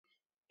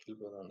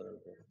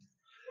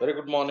Very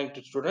good morning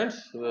to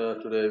students.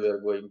 Today we are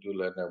going to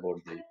learn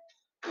about the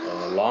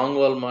long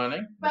wall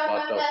mining, the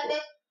part of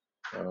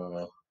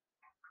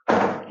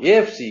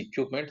AFC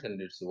equipment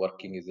and its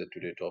working is the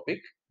today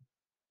topic.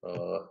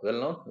 Well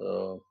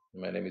known.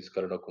 My name is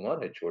Karuna Kumar,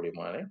 HOD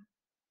mining.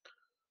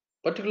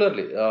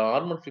 Particularly,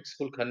 armored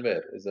flexible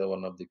conveyor is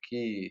one of the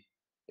key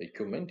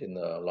equipment in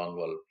the long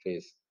wall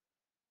phase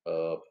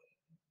uh,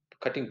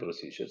 cutting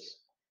procedures.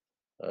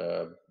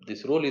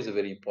 This role is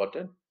very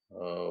important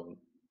um,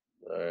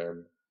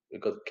 and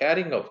because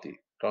carrying of the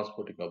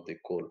transporting of the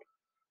coal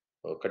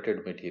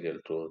cutted material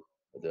through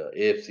the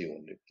AFC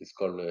only. It's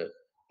called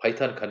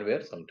Python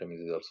conveyor. Sometimes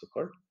it is also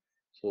called.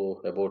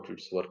 So about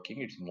its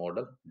working, its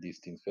model, these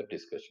things we're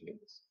discussing in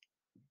this.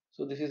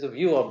 So this is a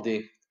view of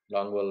the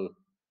longwall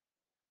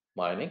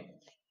mining.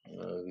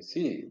 We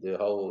see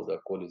how the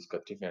coal is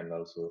cutting and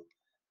also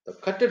the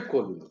cutted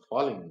coal is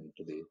falling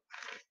into the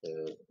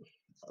uh,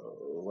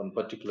 one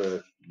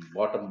particular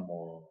bottom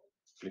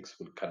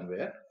flexible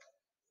conveyor.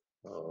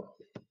 Uh,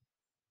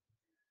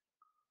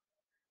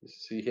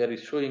 see here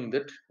is showing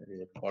that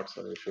parts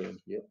are showing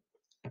here.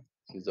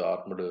 This is the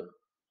armored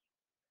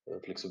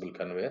flexible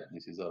conveyor.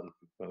 This is our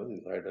this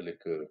is hydraulic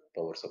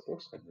power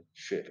supports and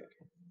shearer.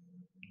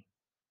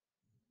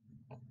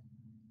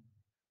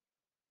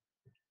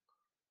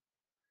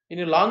 In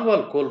a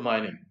longwall coal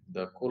mining,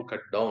 the coal cut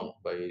down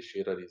by a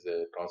shearer is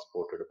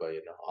transported by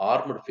an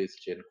armored face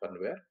chain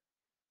conveyor,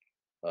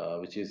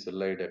 which is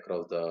laid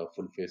across the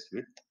full face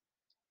width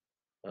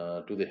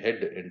to the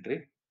head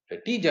entry, a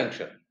T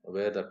junction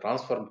where the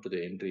transform to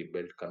the entry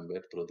belt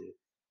conveyor through the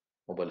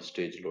mobile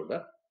stage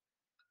loader.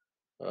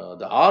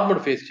 The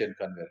armored face chain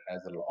conveyor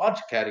has a large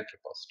carry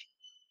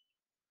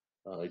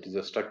capacity. It is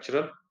a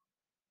structural,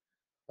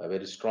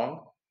 very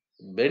strong,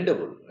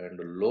 bendable, and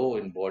low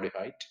in body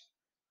height.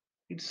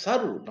 It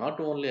served not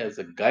only as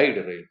a guide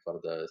rail for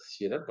the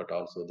shearer but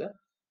also the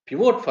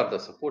pivot for the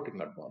supporting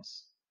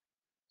advance.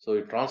 So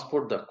it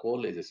transport the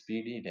coal is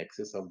speedy in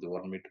excess of the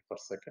 1 meter per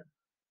second.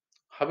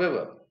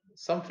 However,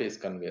 some phase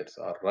conveyors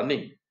are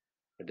running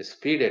at a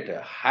speed at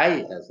a high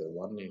as a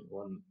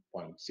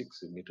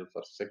 1.6 meter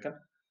per second.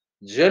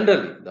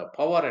 Generally, the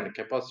power and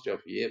capacity of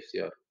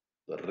AFC are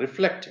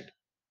reflected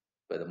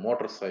by the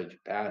motor size,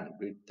 pan,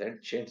 width, and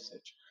chain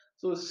size.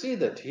 So see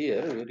that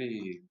here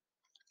very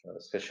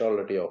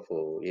specialty of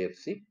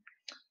AFC.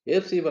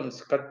 AFC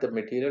once cut the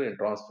material and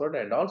transferred,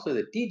 and also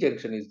the T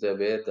junction is the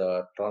where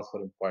the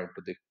transferring point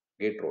to the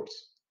gate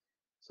roads.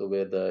 So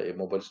where the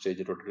immobile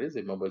stage road is,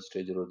 immobile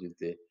stage road is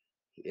the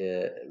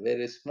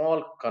very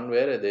small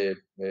conveyor. They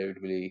it will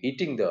be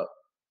hitting the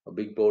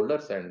big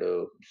boulders and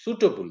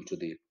suitable to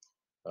the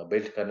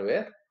belt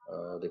conveyor.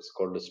 That's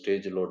called the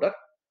stage loader.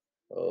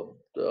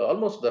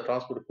 Almost the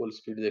transport full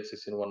speed is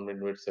excess in 1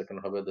 minute second.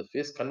 However, the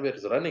phase conveyor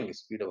is running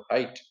speed of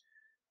height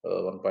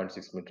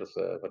 1.6 meters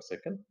per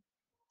second.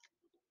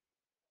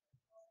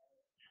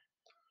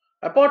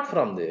 Apart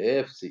from the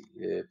AFC,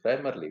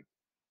 primarily,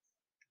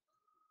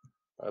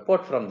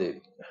 apart from the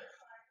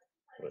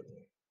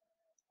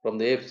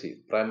AFC,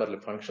 primarily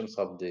functions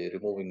of the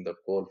removing the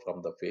coal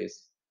from the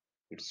face,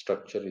 its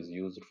structure is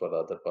used for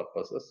other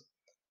purposes.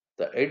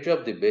 The edge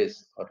of the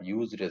base are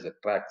used as a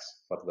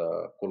tracks for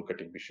the coal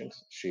cutting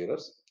machines,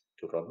 shearers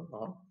to run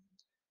on.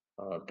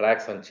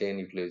 Tracks and chain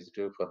utilized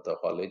for the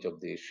haulage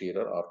of the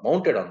shearer are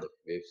mounted on the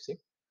AFC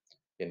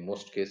in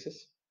most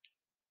cases.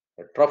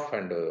 A trough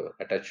and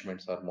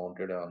attachments are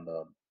mounted on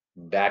the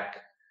back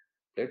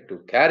plate to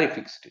carry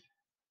fixed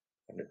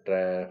and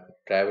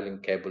traveling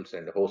cables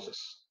and hoses.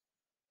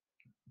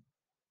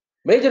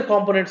 Major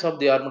components of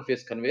the armor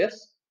face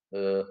conveyors.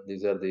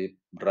 These are the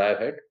drive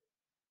head,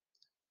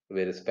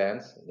 various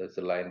pans. There's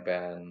the line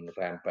pan,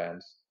 ram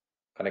pans,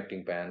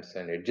 connecting pans,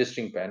 and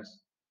adjusting pans.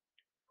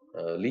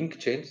 Link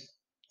chains,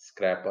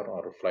 scraper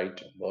or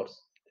flight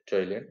bars,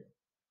 choilin,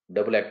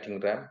 double acting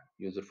ram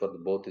used for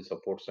both the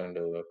supports and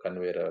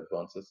conveyor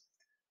advances.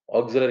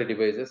 Auxiliary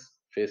devices,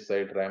 face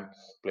side ramps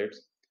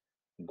plates,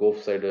 go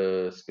side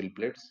spill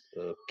plates,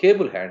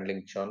 cable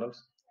handling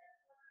channels,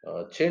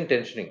 chain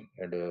tensioning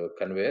and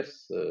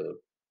conveyors,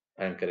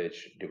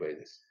 anchorage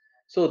devices.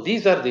 So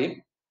these are the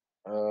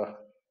uh,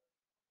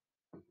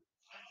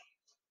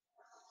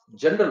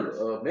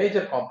 general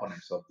major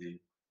components of the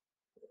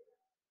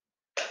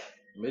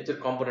major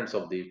components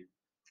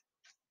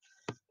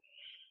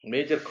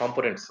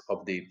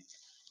of the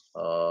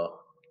uh,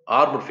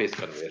 armor face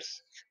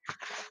conveyors.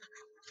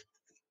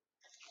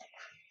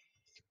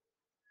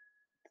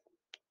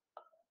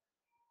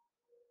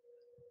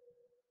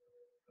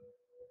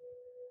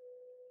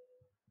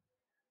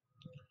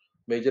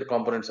 Major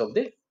components of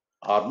the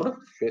armor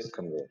face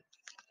conveyor.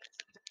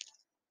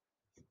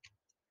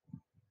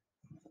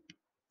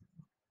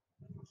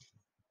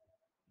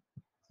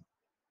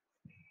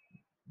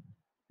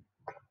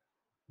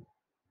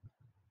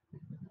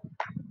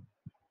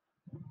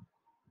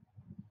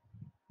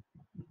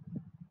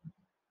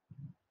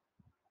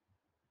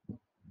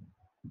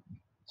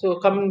 So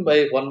coming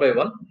by one,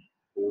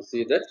 you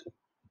see that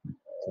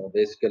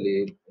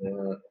basically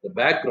the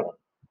background.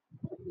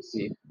 You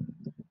see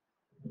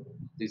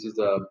This is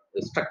the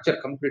structure,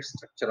 complete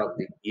structure of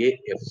the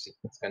AFC.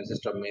 It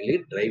consists of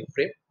mainly drive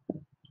frame,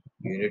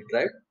 unit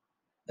drive,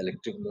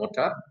 electric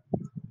motor,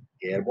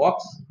 gearbox,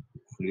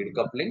 fluid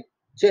coupling,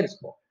 chain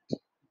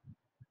sprocket.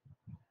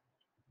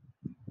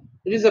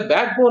 It is a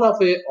backbone of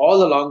all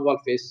the long wall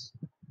phase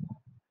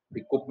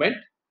equipment,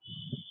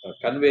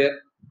 conveyor,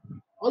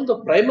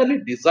 although primarily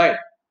designed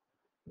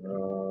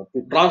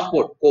to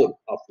transport coal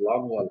of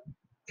long wall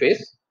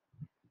phase,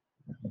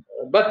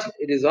 but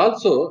it is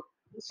also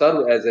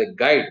serve as a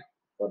guide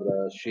for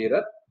the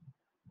shearer,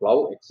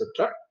 plow,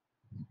 etc.,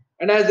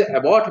 and as an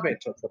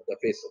abutment for the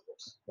phase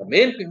supports. The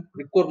main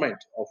requirement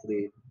of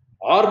the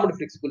armed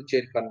flexible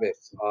chain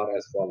conveyors are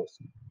as follows: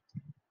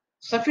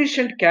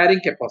 sufficient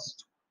carrying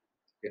capacity.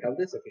 We have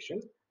the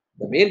sufficient.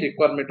 The main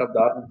requirement of the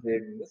armed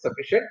is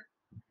sufficient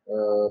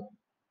uh,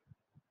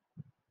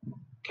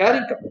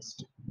 carrying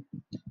capacity,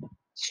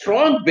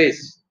 strong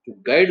base to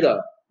guide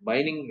the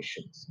mining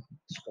machines,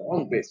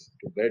 strong base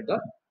to guide the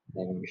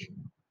mining machine,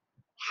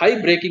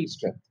 high braking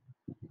strength,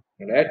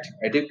 and at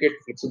adequate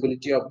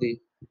flexibility of the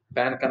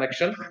pan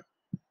connection,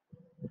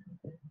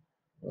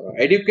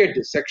 adequate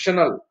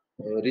sectional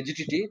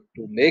rigidity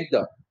to make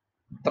the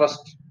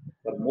thrust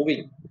for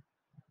moving,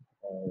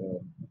 uh,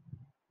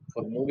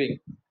 for moving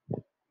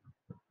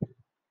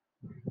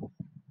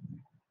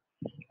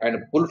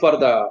and pull for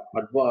the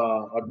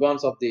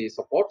advance of the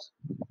supports,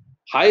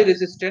 high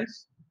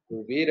resistance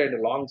to wear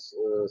and long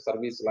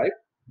service life.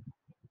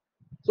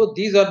 So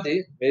these are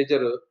the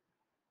major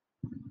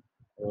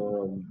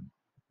um,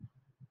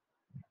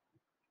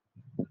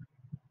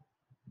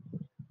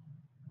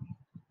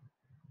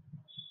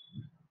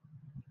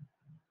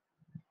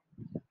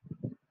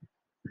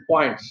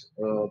 points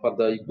for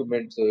the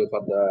equipment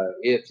for the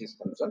AFC is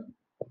concerned.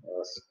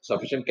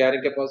 Sufficient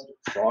carrying capacity,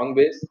 strong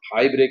base,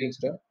 high braking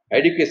strength,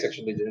 adequate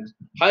section resistance,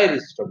 high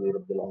resistance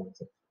of the long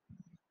run.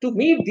 To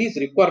meet these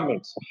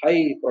requirements,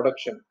 high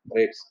production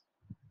rates,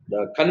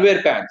 the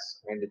conveyor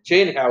pants and the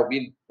chain have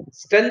been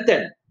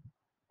strengthened,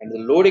 and the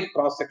loading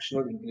cross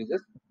sectional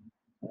increases,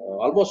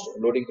 almost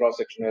loading cross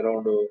section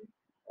around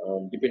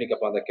depending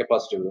upon the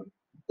capacity.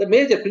 The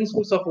major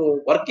principles of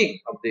working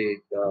of the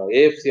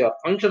AFC or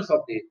functions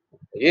of the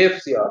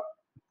AFC are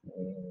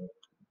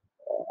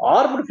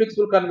armed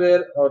flexible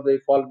conveyor, or they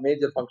call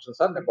major functions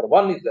are: number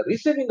one is the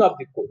receiving of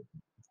the coal.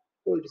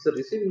 So it is a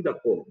receiving the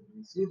coal.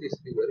 You see this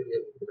figure here,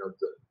 you can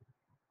observe.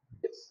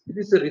 Yes, it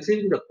is a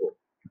receiving the coal.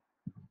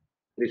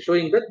 It is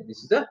showing that this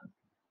is the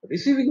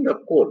receiving the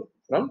coal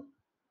from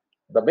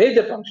the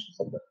major functions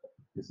of the coal.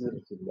 This is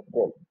receiving the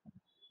coal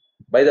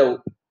by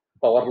the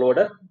power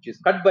loader, which is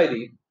cut by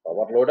the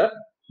power loader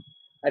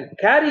and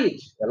carry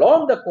it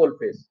along the coal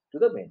face to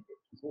the main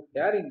page. So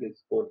carrying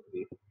this coal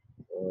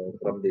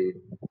from the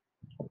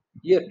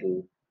here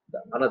to the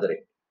another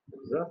end.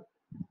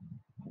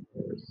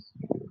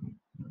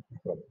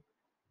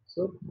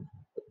 So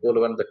the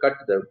coal, when the cut,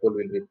 the coal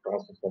will be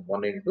transferred from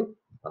one end to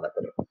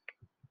another.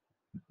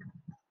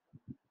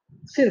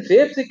 Since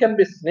AFC can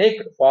be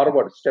snaked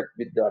forward step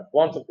with the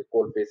advance of the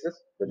coal faces,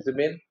 that is the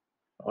main.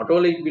 Not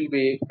only it will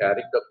be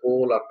carrying the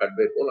coal or cut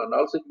by coal, and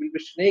also it will be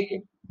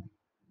snaking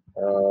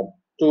uh,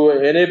 to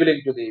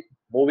enabling to the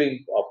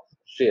moving of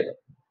share.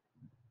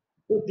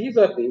 So these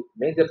are the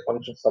major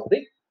functions of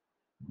the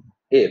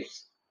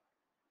AFC.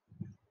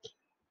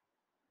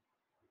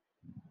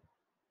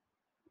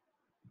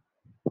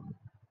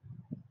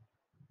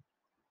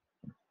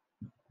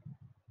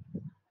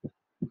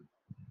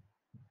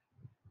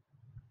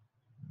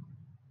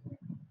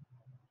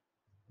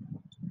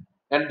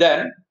 And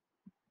then,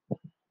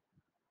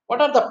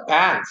 what are the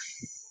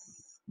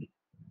pans?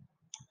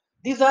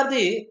 These are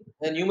the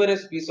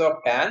numerous pieces of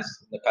pans,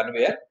 the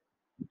conveyor.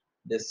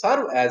 They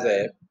serve as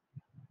a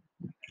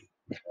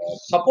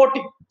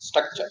supporting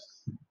structure.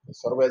 They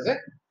serve as a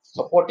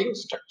supporting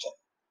structure.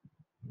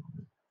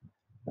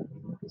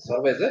 They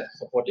serve as a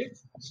supporting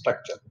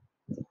structure.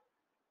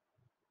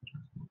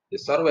 They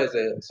serve as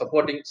a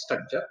supporting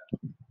structure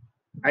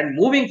and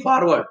moving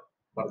forward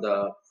for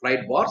the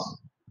flight bars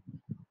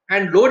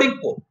and loading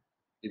pole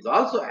is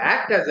also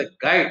act as a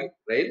guide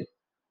rail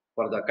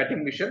for the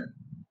cutting mission.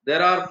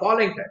 There are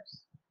following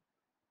types: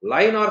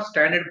 line or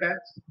standard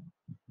pans,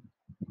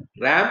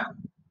 ram,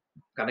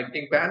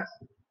 connecting pans,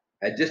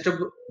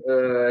 adjustable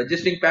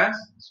adjusting pans,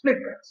 split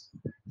pans.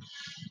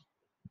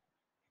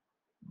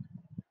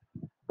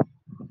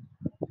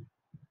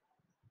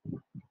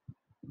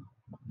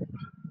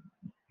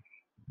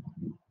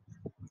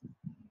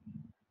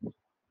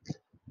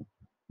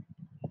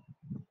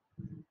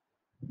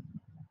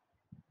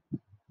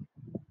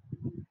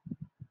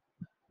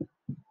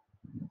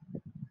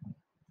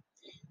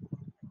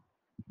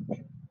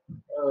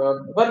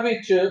 For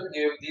which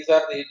these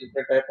are the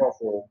different type of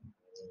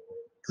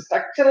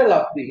structural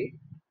of the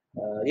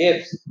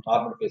AFs,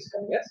 armored face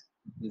conveyors.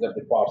 These are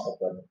the parts of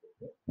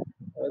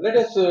the let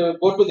us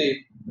go to the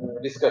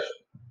discussion.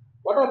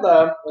 What are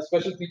the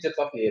special features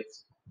of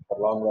AFs for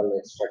long wall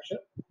extraction?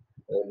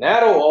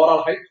 Narrow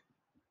overall height,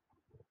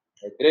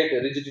 great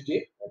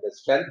rigidity and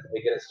strength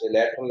against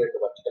lateral and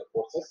vertical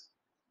forces,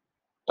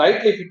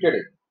 tightly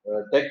fitted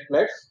deck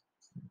plates,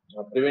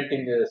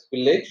 preventing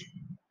spillage,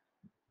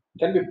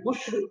 can be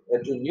pushed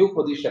to new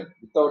position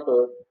without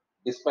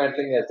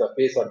dismantling as the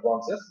phase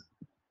advances.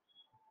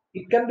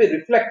 It can be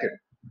reflected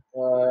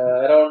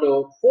around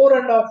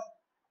 4.5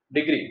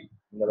 degree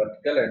in the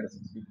vertical and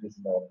 6 degrees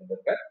in the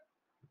horizontal.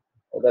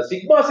 The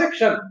sigma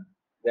section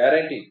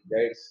guarantee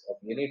guides of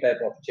any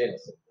type of chain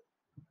assembly.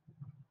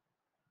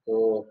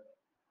 So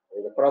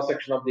the cross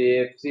section of the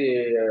AFC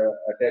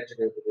attached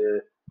to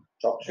the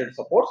chalk sheet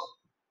supports.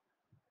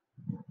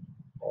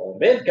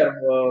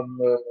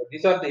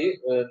 These are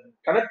the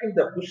connecting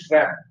the push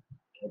ramp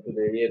to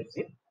the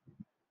AFC.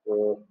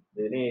 So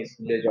any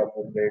spillage of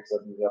plates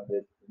or these are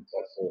the things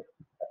also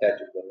attached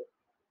to them.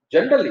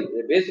 Generally,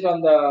 based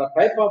on the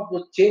type of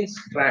the chain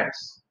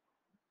strands,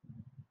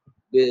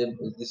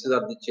 this is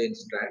are the chain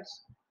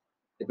strands.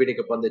 Depending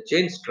upon the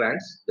chain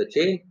strands, the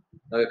chain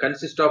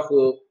consists of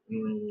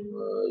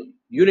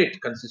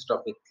unit consists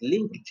of the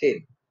link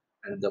chain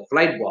and the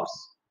flight bars.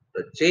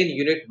 The chain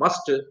unit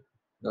must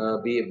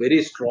be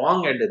very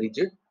strong and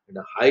rigid and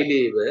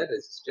highly wear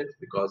resistant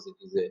because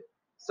it is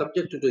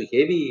subject to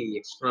heavy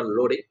external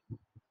loading,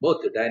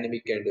 both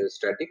dynamic and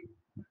static,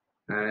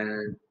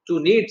 and to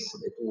needs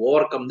to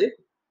overcome the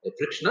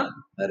frictional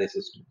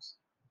resistance.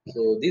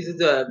 So this is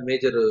the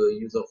major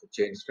use of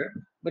chain strand.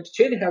 But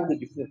chain have the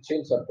different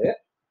chains are there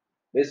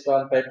based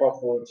on type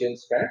of chain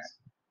strands.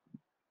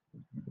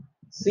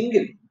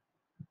 Single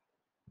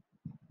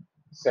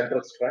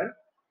central strand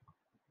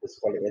is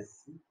called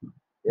SC.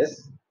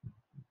 Yes.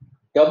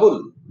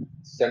 Double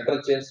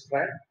central chain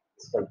strand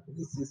is called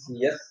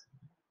ECCS.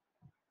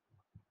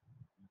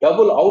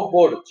 Double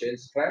outboard chain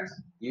strands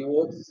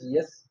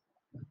DOCS.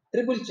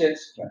 Triple chain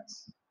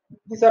strands.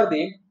 These are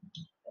the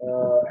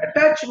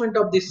attachment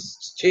of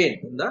this chain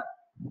in the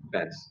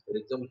pants. For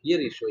example, here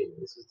is showing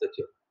this is the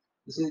chain.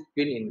 This is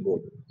pin in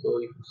board. So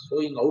if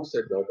showing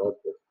outside the outboard,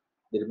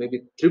 there may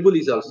be triple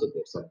is also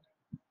there sometimes.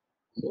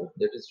 So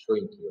that is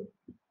showing here.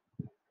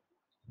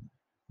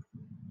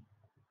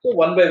 So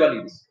one by one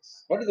you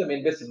discuss. What is the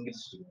main by single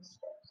chain?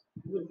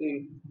 If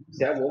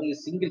you have only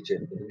single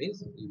chain, that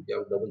means if you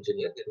have double chain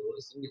here, there is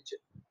only single chain.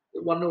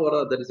 One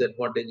over there is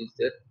advantage is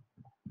there.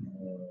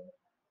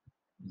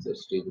 It's a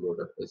stage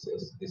rotor. This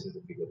is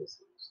the figure. This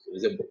is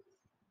resemble.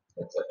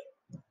 That's it.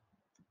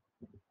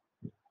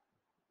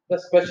 The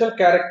special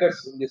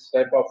characters in this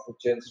type of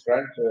chain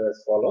strand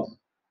as follows.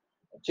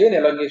 Chain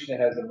elongation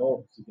has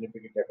no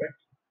significant effect.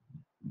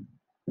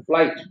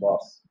 Flight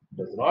bars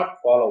does not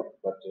fall out,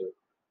 but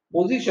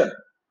position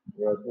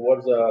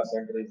towards the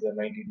center is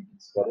 90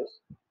 degrees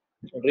curves.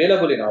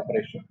 Reliable in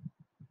operation.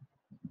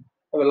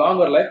 Have a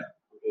longer life.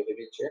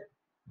 Heavy chain.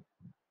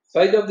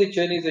 Size of the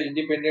chain is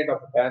independent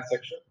of the pan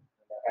section.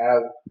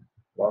 Have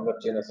longer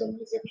chain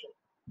assembly section.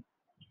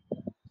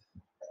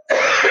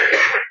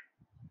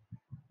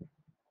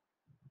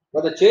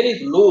 But the chain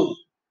is loose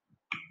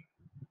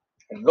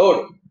and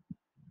load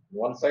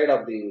one side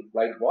of the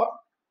flight bar,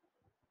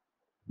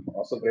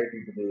 also break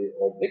into the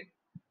oblique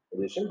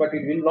position, but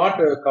it will not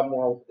come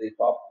out the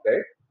top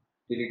guide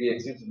till it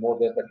exceeds more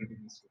than 30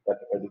 degrees to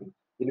 35 degrees.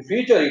 In the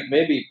future, it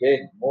may be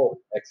gain more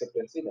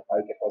acceptance in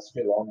high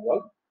capacity long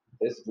wall.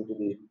 This due to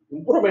the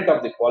improvement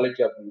of the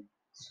quality of the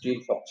steel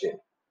subchain.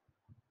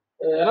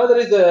 Another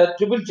is a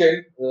triple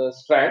chain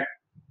strand.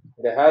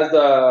 It has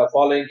the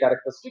following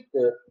characteristic.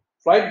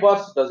 Flight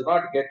bars does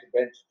not get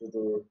bent to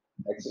the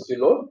excessive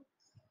load.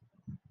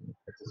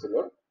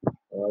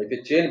 If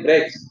a chain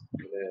breaks,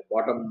 the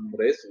bottom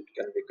race it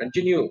can be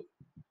continue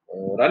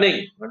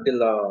running until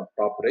the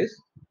top race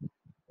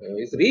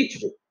is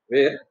reached,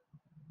 where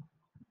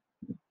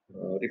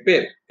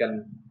repair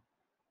can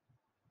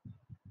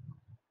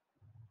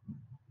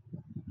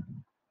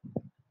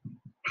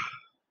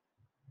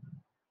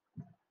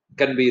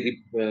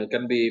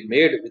be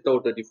made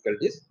without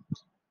difficulties.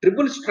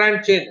 Triple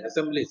strand chain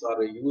assemblies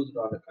are used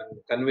on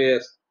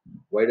conveyors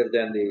wider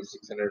than the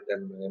 600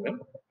 mm.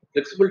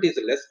 Flexibility is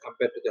less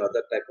compared to the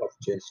other type of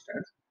chain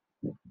strands.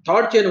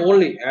 Third chain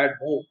only add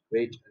more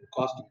weight and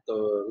cost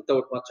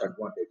without much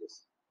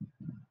advantages.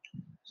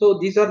 So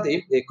these are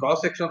the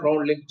cross section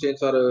round link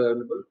chains are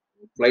available.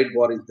 Flight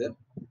bar is there.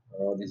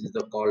 This is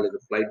the called the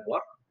flight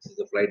bar. This is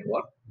the flight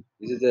bar.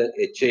 This is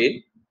a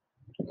chain.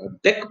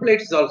 Deck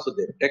plate is also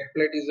there. Deck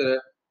plate is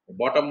a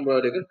bottom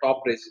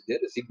top race is there.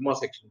 The sigma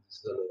section. This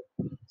is the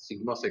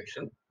sigma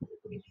section.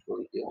 Let me show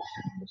it here.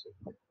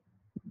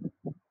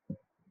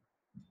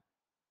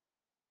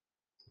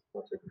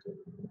 Sigma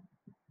section.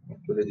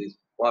 Actually, this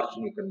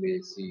portion you can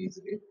be see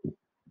easily.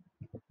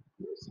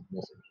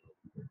 Sigma section.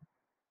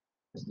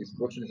 This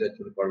portion is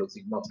actually called a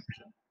sigma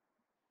section.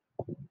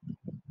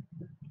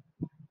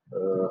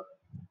 Uh,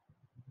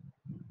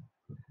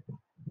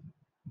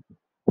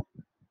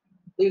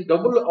 the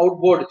double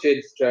outboard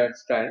chain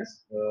strands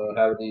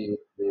have the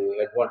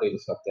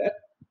advantages of that.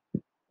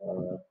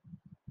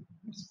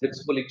 Its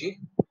flexibility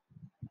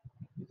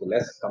is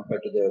less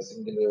compared to the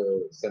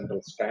single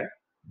central strand.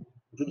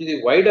 Due to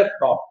the wider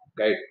top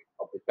guide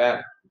of the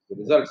pan, it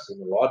results in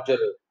a larger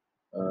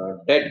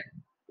dead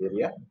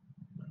area.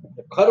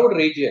 The curved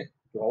region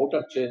to the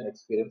outer chain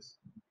experience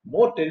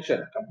more tension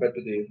compared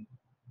to the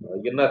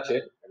inner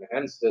chain, and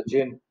hence the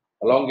chain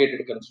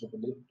elongated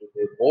considerably to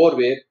the more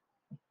wear,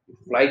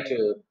 flight,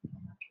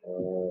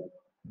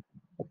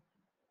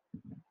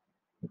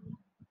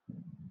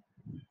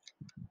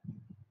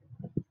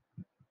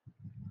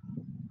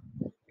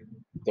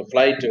 the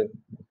flight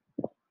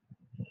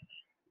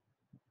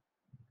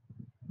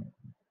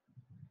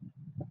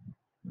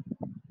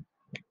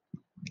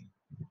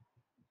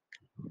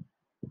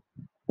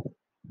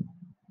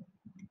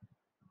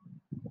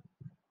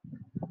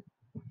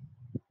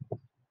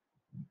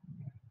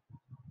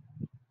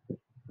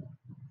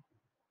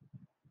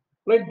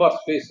flight bars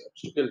face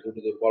obstacle due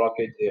to the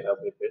blockage they have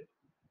repaired.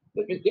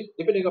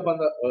 Depending upon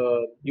the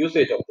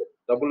usage of it,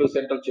 double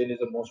central chain is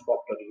the most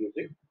popular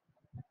using.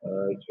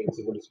 Its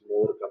flexible is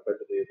more compared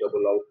to the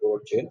double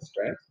outboard chain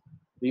strands.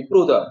 To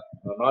improve the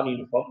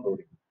non-uniform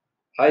loading,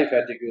 high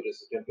fatigue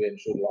resistant to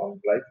ensure long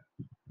life,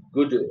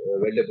 good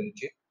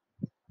weldability.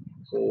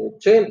 So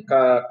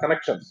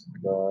connections,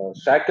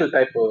 shackle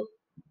type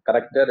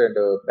connector and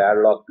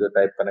padlock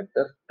type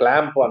connector,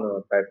 clamp on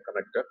type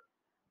connector.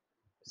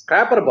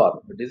 Scraper bar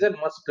design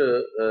must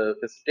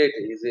facilitate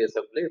easy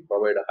assembly,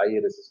 provide high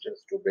resistance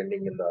to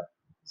bending in the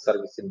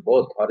surface in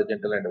both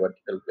horizontal and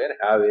vertical plane,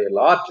 have a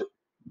large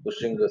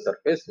pushing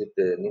surface with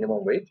a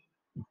minimum weight.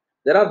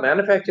 There are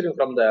manufacturing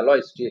from the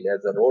alloy steel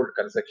as a rolled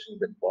construction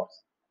bed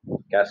bars,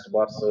 cast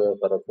bars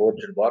for the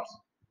forged bars.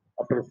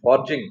 After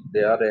forging,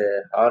 they are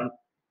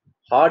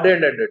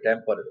hardened and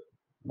tempered.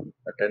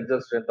 The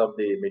tensile strength of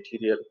the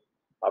material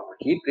after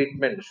heat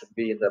treatment should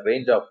be in the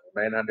range of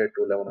 900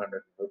 to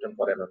 1100 Newton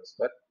per mm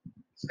square.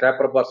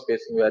 Scraper bar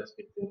spacing varies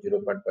between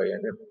 0.5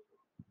 and 1.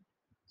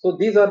 So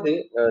these are the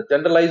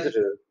generalized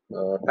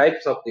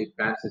types of the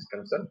fans is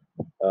concerned.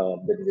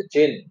 There is a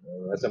chain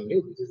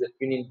assembly. This is a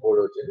tuning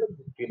board chain.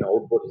 Between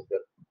outboard is the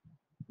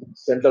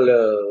central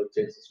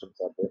chain systems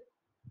are there.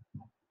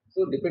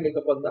 So depending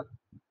upon the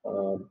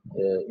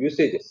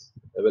usages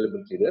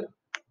availability there,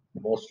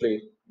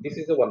 mostly this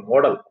is the one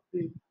model of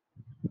the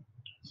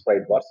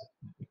sprite bars.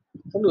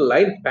 Some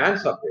line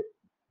pans are there.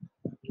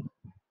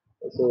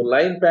 So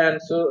line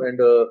pans and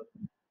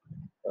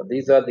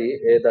these are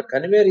the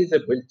conveyor is a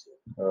built.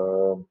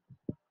 Uh,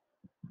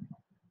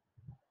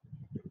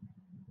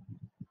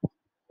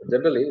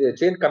 Generally, the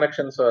chain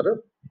connections are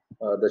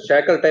the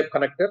shackle type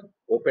connector,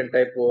 open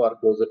type or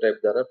closer type.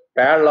 There are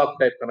padlock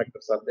type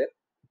connectors are there.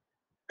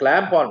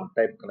 Clamp on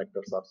type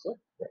connectors also.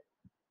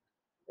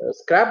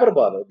 Scrapper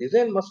bar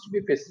design must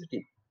be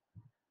facility,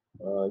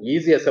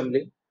 easy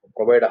assembly,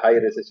 provide a high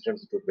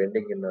resistance to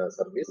bending in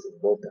service in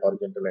both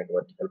horizontal and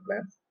vertical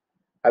planes.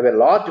 Have a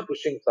large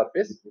pushing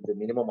surface with the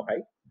minimum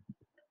height.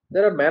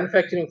 There are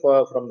manufacturing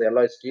from the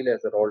alloy steel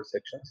as the rolled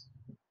sections,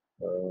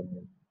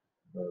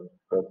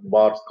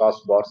 bars,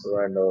 cast bars,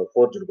 and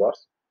forged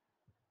bars.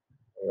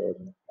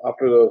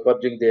 After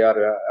forging, they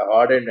are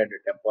hardened and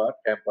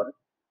tempered.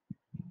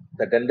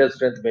 The tensile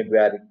strength may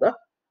vary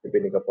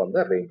depending upon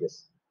the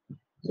ranges.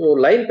 So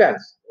line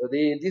pans,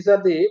 these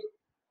are the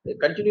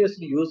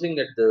continuously using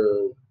at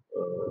the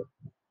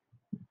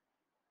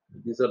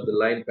these are the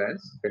line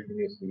pans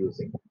continuously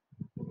using.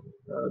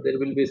 There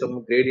will be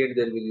some gradient.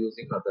 They will be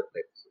using other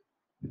types.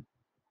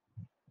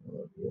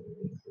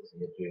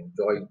 To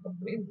enjoy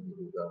company, this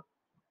is the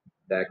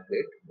back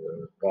plate,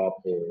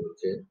 top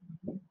chain.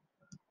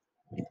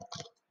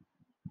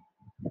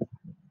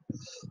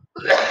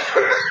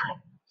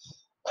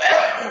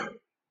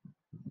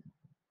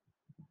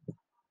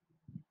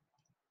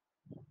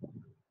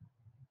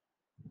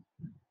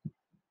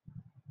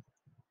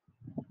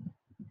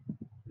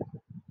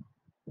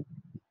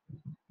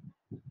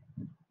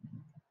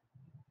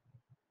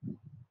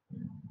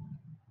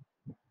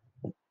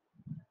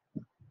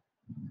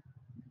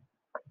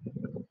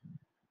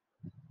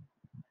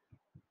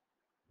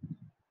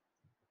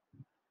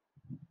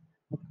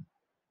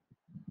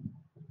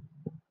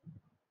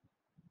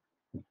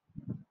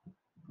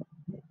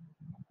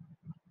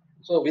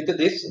 So with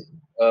this,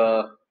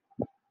 uh,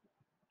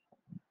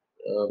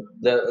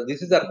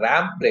 this is a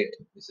ram plate.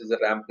 This is a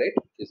ram plate.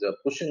 It is a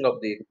pushing of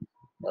the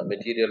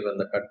material when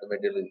the cut the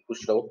material is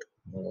pushed out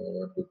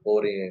to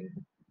pouring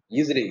and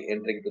easily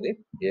entering to the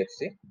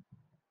AFC.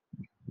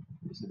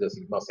 This is the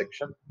sigma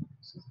section.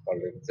 This is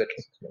called Z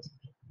sigma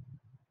section.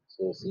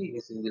 So see,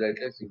 this is the right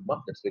hand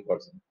sigma. That's we call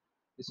sigma.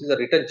 This is a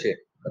return chain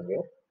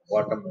conveyor.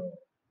 Bottom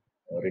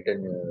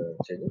return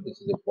chain.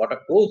 This is a bottom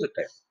closed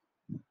type.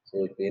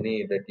 So if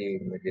any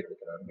dirty material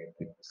cannot be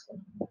entering this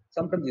one.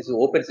 Sometimes this is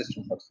open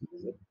system also.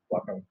 This is a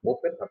bottom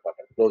open or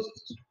bottom closed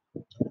system.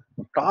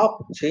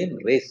 Top chain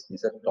race.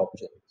 These are top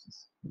chain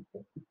races.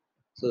 Okay.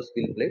 So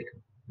steel plate.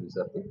 These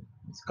are the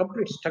it's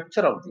complete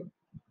structure of the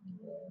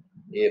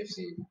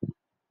AFC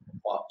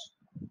part.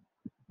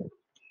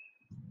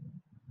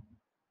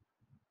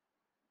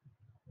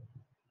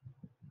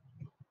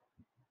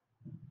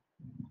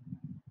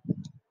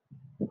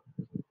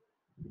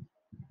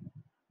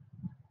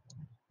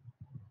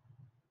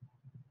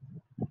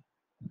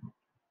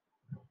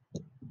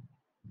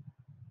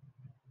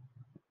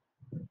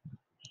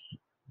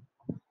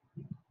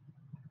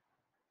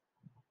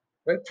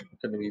 right? You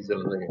can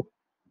easily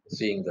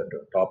seeing that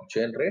top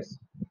chain race,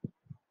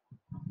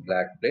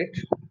 black plate,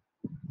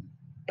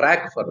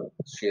 track for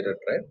shearer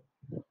drive,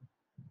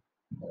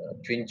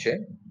 twin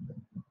chain,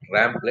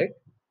 ram plate,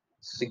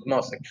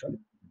 sigma section,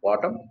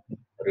 bottom,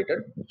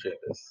 return chain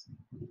race.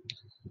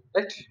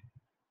 Right?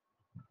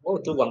 Go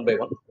to one by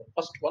one.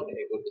 First one,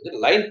 I go to the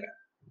line pan.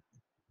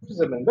 Please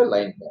remember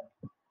line pan.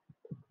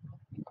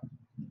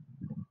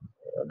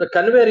 The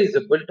conveyor is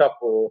built up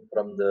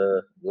from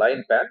the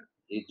line pan,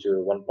 each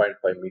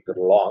 1.5 meter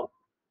long,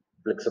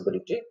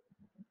 flexibility,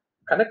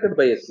 connected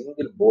by a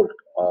single bolt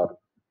or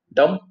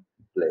dump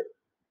plate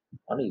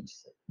on each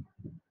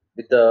side.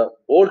 With the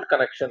bolt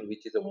connection,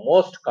 which is the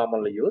most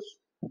commonly used,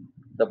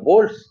 the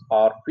bolts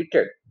are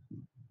fitted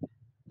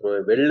through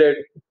a welded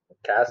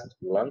cast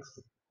lungs,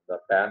 the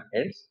pan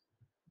ends,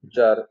 which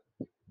are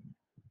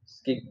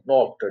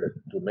skid-knotted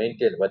to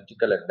maintain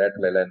vertical and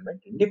lateral alignment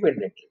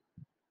independently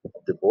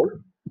of the bolt.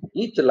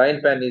 Each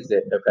line pan is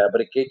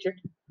fabricated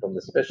from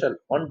the special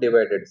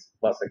undivided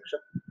sigma section,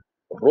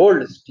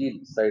 rolled steel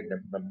side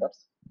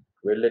members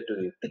welded to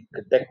the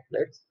thick deck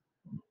plates.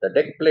 The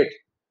deck plate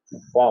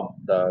form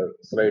the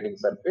sliding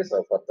surface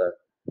for the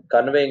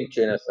conveying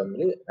chain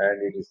assembly,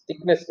 and its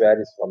thickness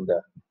varies from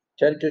the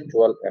 10 to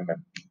 12 mm.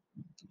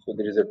 So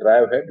there is a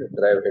drive head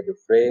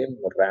frame,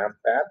 ram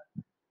pan.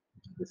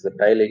 This is a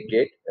tiled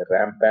gate, a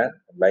ram pan,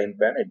 a line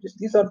pan. And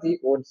these are the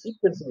one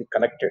sequentially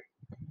connected.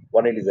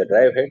 One it is a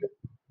drive head.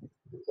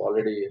 It's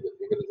already the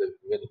figure is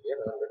given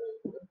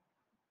here.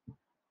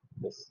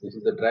 Yes, this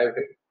is the drive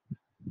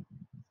head.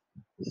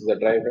 This is the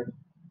drive head.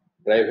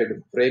 Drive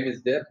head frame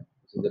is there.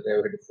 This is the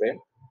drive head frame,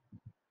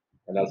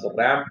 and also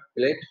ramp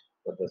plate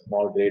for the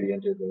small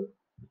gradient is there.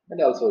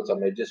 And also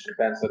some adjustment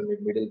pans are in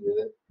middle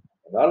there.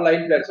 And all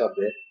line plans are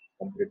there,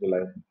 complete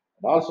line.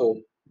 And also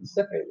it's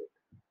the highway.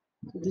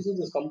 So this is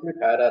the complete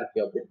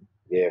hierarchy of the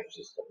AF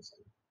systems.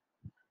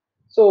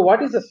 So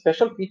what is the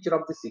special feature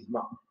of the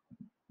sigma?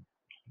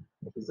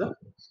 What is the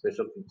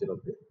special feature of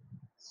the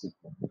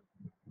sigma?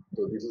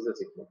 So this is the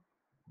sigma.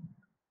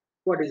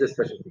 What is the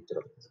special feature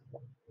of the sigma?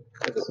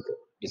 Let us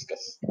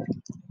discuss.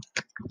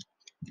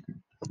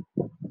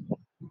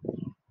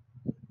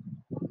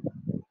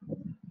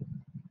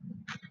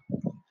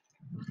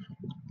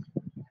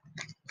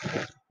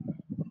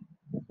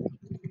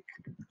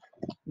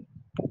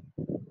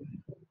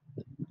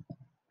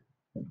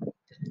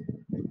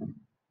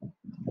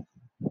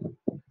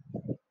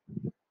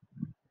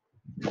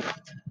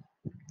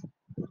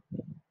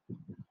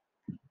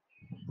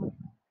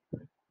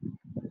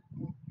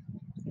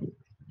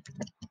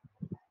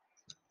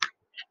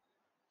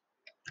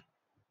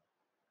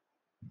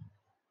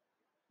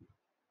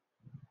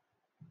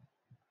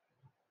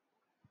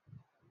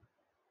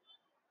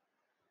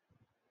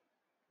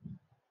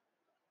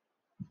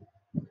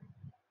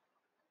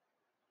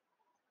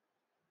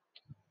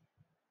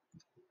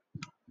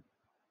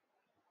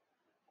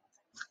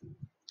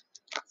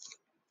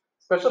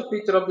 Special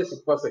feature of the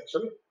sigma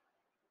section: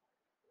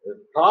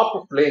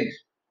 top flange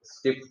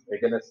stiff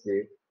against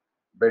the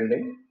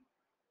bending,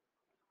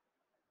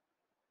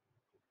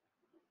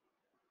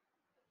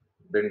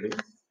 bending,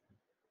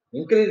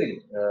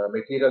 increasing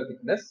material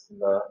thickness in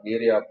the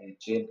area of the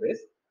chain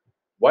race,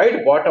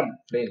 wide bottom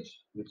flange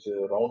which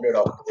rounded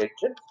off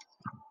edge.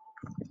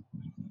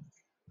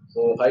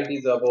 So height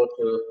is about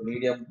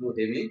medium to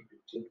heavy,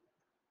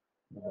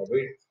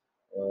 weight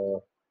uh,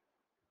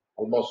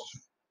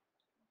 almost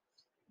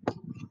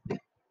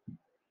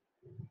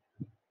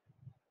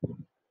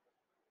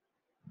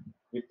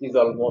width is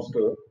almost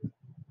uh,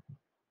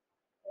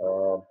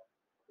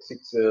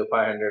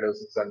 500 or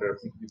 600,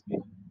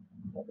 650.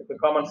 The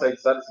common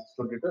size are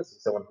 620 to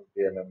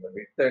 750 mm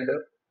width, and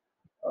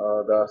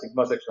the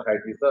sigma section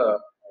height is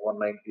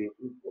 190 to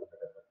 400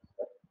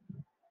 mm.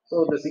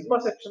 So the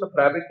sigma section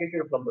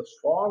fabricated from the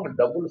strong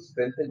double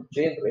strengthened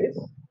chain race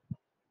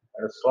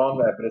and a strong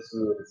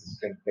abrasive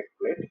resistant deck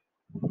plate.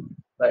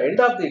 The end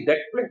of the deck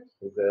plate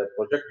is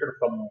projected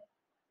from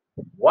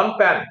one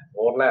pan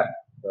overlap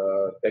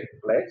the deck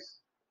plates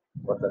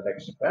for the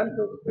next pan,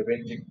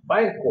 preventing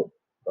fine coat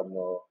from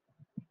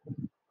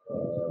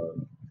uh,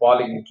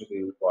 falling into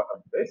the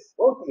bottom place.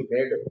 Both the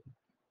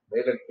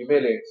male and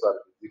female ends are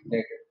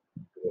designated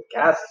to a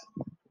cast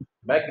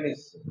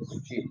magnesium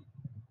steel.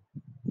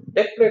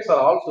 Deck plates are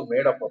also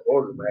made of a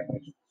rolled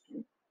magnesium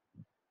steel.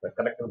 The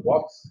connector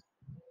box,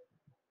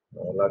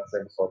 lugs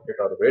and socket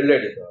are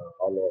welded in the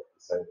hollow of the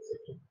side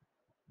section.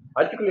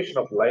 Articulation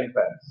of line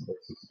pans, like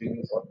 6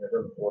 degrees or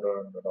middle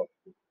 400 of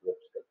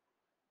vertical.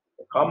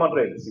 The common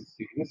rail 6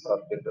 degrees or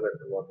greater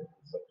at 1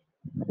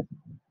 degree.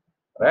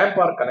 Ramp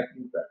are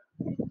connecting pan.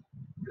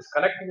 It is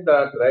connecting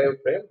the drive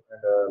frame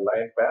and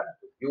line pan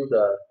to give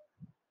the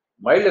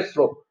mild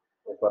slope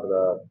for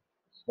the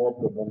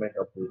smooth movement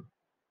of the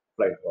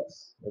flight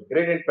bus. The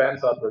gradient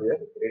pans are there.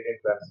 The gradient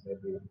pans may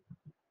be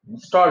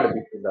installed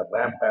between the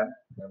ramp pan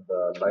and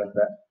the line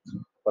pan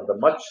for the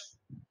much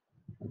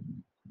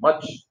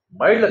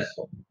milder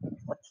slope.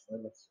 Much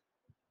milder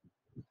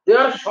slope. They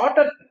are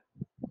shorter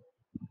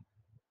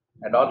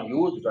and are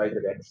used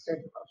either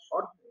extend or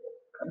short.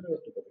 convey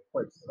to the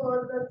required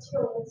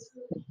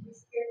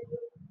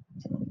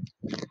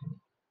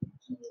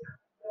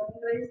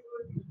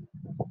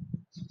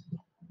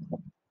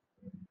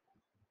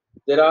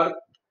There are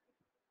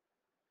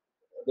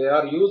they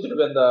are used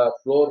when the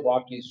floor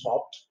rock is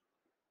soft.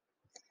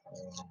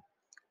 Uh,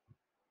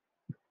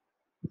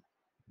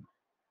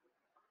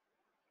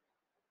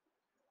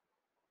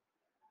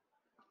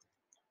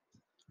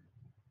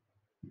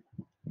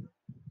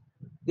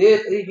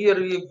 There here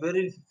a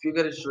very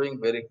figure is showing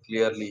very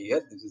clearly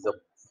here. This is a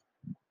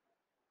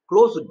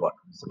closed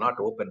bottom. It's not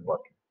open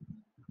bottom.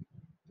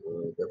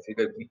 The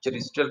figure picture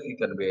itself you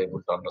can be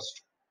able to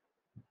understand.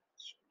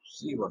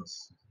 See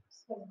once.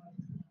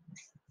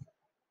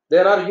 They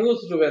are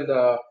used when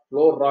the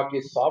floor rock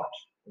is soft.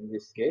 In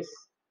this case,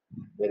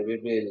 there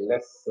will be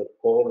less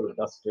coal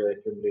dust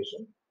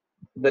accumulation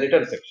in the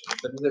return section.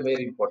 That is a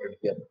very important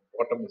here.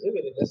 Bottom is a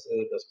very less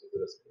dust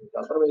accumulation.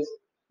 Otherwise,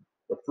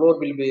 the floor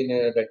will be in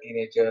a dirty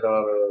nature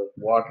or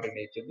water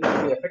nature. This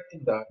will be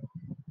affecting the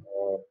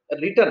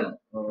return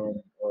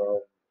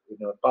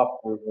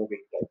top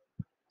moving type.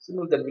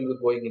 Similar that will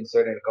be going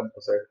inside and come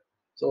to side.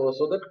 So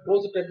that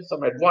closed type is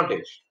some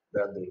advantage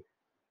than the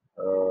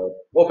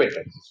open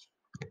type system.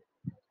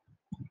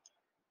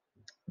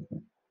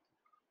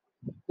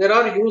 There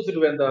are used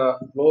when the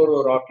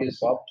floor rock is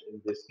soft.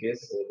 In this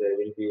case, there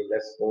will be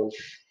less cold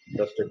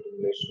dust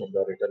accumulation in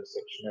the return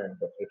section and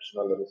the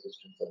frictional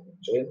resistance of the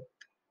chain.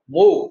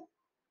 Move,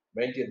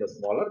 maintain the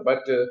smaller,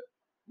 but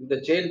if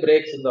the chain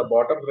breaks in the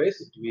bottom race,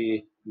 it will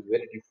be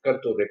very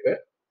difficult to repair.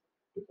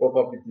 To cope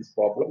up with this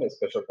problem, a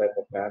special type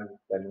of pan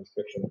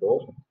inspection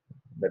door.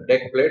 The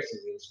deck plates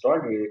is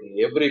installed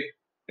in every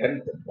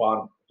 10th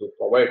pan to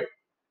provide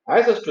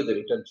access to the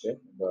return chain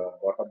in the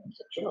bottom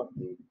section of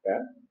the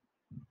pan.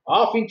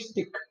 Half-inch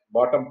thick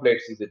bottom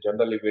plates is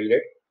generally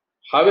welded.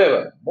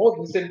 However, more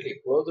recently,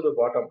 closed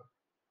bottom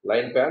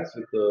line pans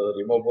with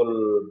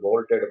removable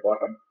bolted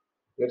bottom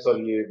plates are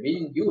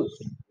being used,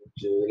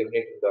 which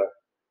eliminating the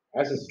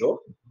access door.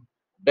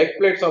 Deck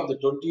plates of the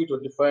 20,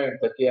 25, and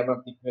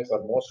 30 thickness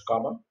are most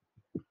common.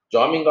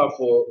 Jamming of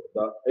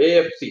the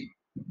AFC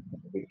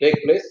will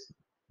take place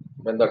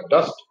when the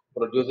dust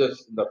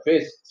produces in the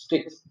face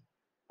sticks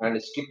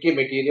and sticky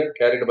material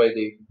carried by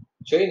the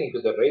chain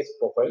into the race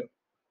profile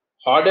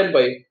harden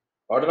by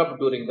harden up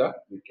during the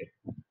weekend.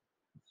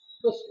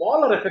 So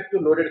smaller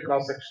effective loaded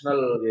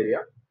cross-sectional area,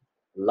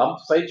 lump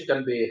size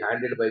can be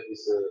handled by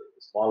this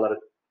smaller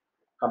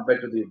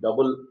compared to the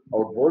double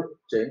outboard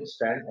chain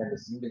stand and the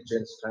single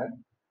chain stand.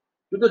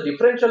 Due to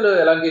differential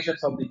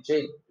elongations of the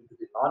chain due to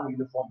the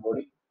non-uniform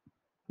loading,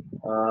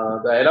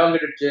 the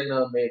elongated chain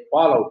may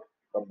fall out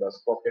from the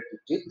sprocket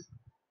teeth.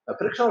 The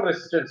frictional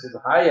resistance is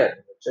higher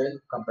in the chain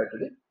compared to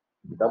the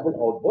double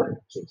outboard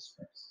chain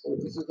strands. So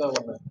this is the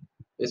one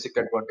basic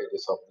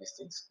advantages of these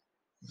things.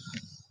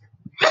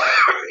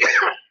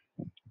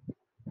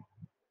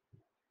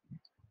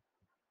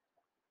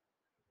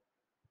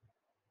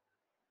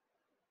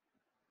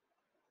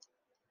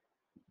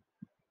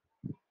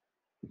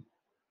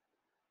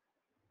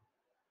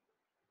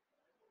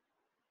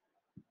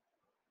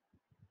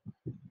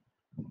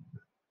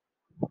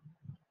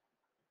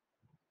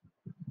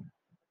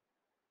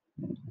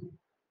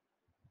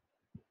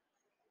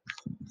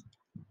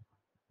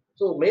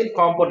 So main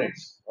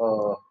components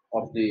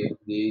of the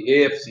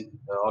AFC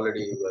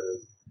already were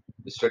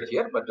listed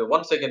here, but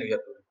once again we have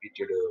to repeat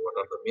it, what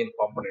are the main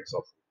components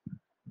of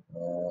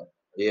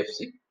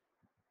AFC.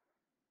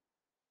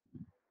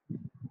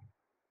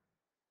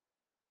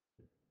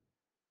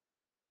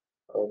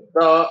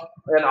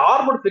 An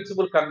armored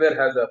flexible conveyor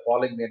has the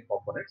following main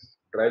components: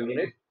 drive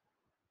unit,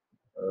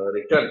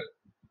 return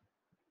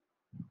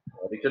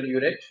return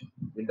unit,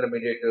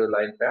 intermediate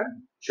line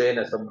pan, chain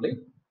assembly,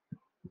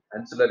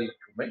 ancillary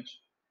equipment.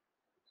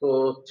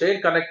 So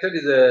chain connector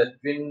is a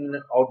twin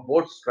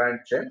outboard strand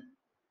chain,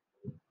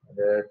 and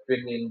a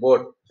twin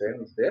inboard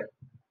chain is there.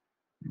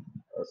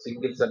 A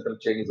single central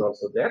chain is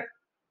also there.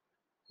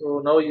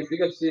 So now if you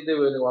can see they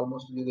will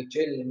almost use the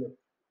chain in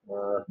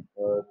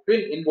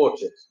twin inboard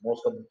chains.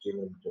 Most of the chain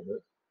in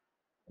chains.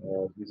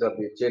 These are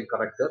the chain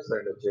connectors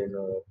and the chain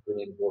twin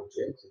inboard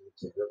chains.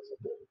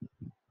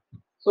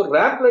 So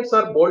ram plates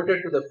are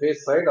bolted to the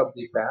face side of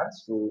the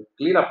fans to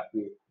clean up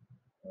the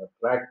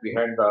track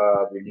behind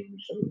the winding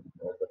machine.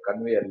 The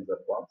conveyor is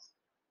advanced.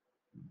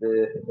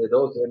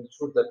 Those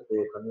ensure that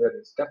the conveyor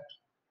is kept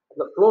at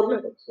the floor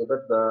level so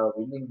that the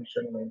winding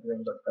machine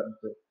maintains the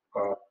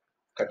current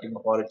cutting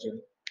of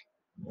origin.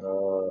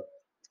 Uh,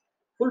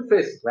 Full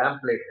face ram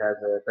plate has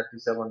a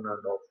 37 and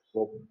of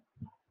slope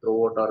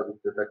throughout or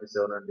with the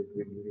 37 and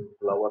degree leading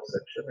flower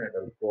section and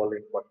a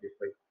falling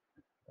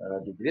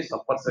 45 degrees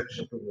upper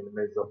section to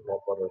minimize the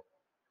proper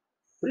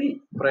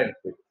free front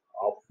with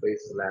off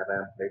face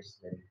ram plates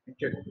may be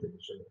featured in the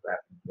mission ram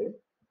plate.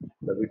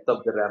 The width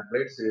of the ram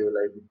plates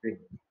lie between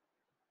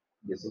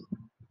this.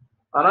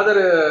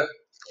 Another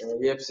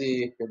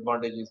AFC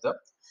advantage is the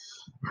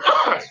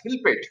spill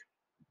plate.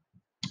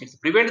 It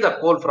prevents the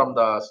coal from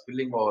the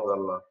spilling over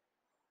the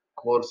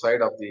core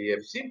side of the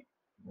AFC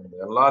and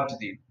enlarge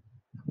the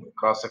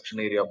cross-section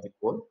area of the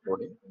coal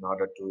body in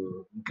order to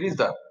increase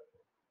the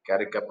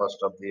carry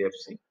capacity of the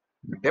AFC.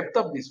 The depth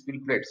of the spill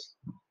plates,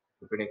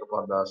 depending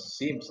upon the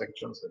seam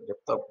sections, the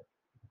depth of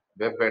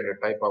web and the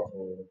type of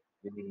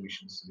winning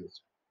missions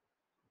used.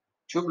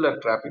 Tubular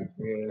trapping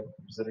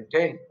is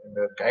retained and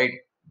guide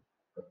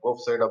the both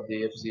side of the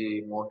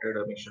AFC mounted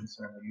missions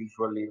and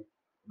usually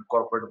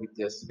incorporated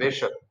with a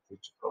spaceship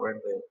which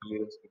prevent the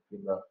clearance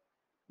between the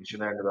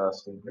mission and the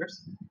swing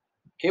plates.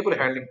 Cable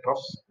handling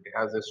troughs, it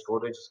has a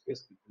storage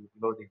space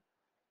below the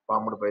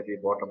formed by the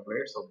bottom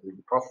plates of the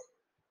trough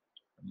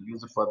and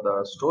used for the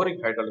storing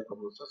hydraulic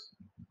compressors,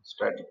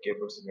 static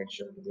cables in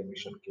addition to the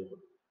mission cable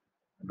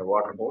and the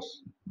water hose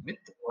with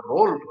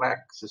roll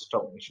rack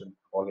system mission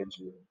haulage.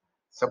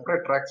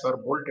 Separate tracks are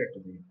bolted to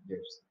the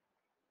gates.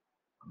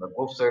 On the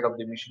both side of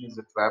the mission is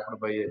trapped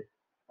by a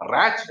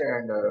ratchet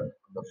and on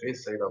the face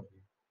side of the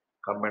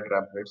command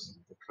ramplets,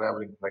 the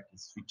traveling track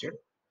is featured.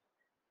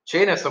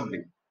 Chain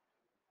assembly.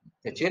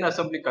 The chain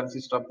assembly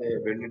consists of a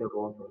welded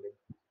round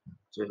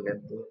chain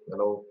length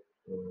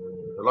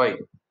alloy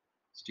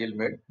steel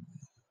made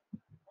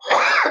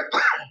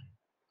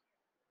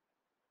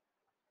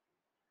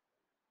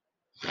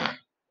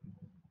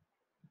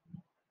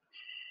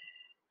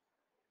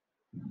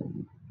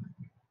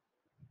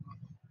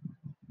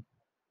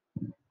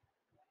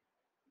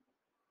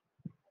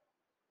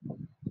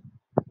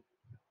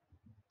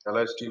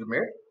alloy steel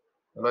made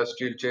alloy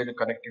steel chain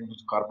connecting to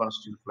carbon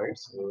steel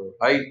plates.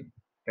 High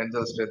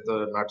tensile strength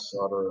nuts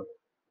or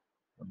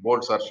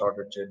bolts are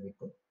shorted chain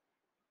with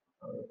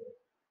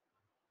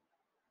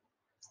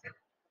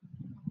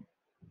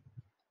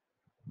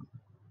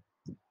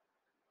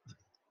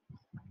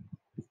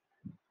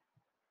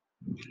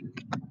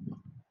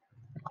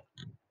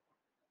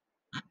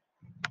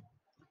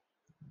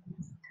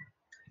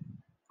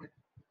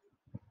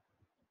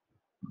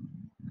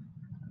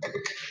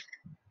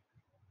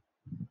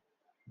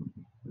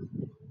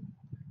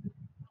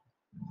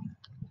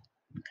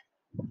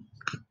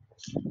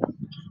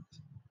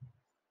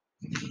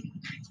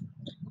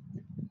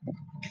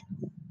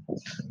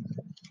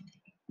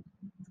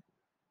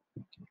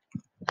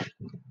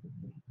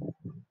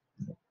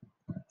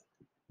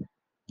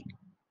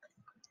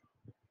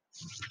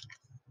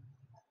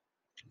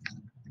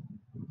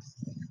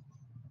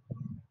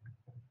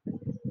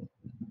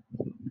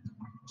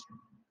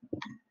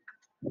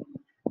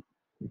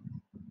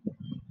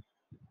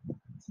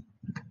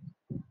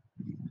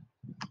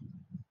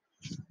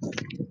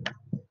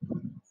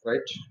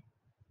right.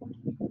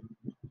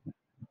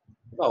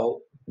 Now,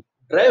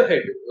 drive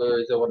head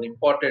is one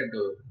important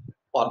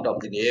part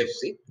of the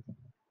AFC.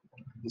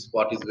 This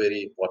part is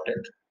very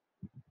important.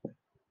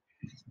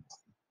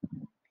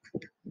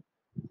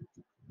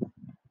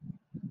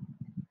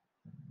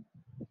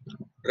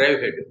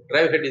 Drive head.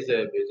 Drive head is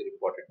a very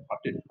important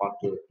part. In part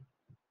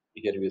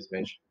here we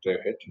mentioned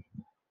drive head.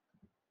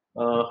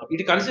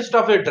 It consists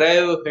of a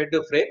drive head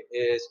frame,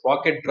 a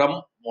sprocket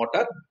drum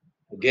motor,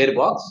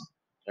 gearbox,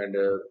 and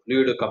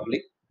fluid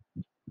coupling.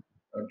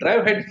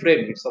 Drive head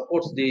frame, it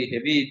supports the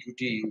heavy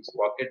duty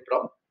sprocket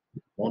drum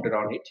mounted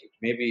on it. It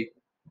may be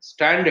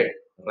standard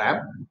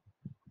ramp,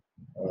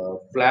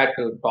 flat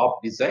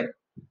top design.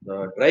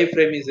 The drive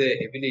frame is a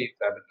heavily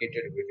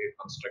fabricated welded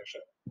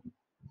construction.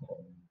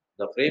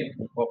 The frame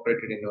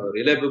incorporated in a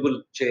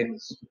reliable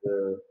chains,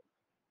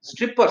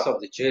 strippers of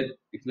the chain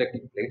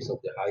deflecting plates of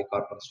the high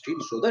carbon steel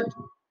so that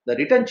the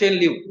return chain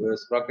leave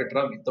sprocket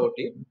drum without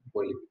a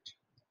coil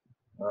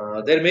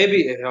bit. There may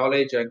be a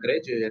haulage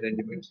anchorage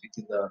arrangements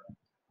within the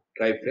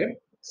drive frame,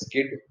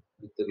 skid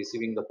with the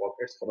receiving the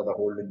pockets for the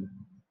holding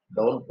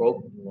down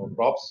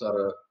props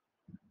or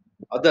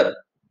other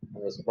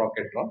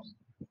sprocket drums.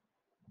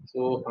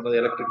 So another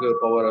electrical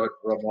power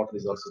motor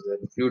is also there.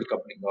 Fluid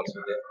coupling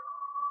also there.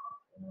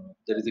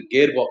 There is a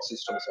gearbox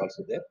system is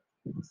also there.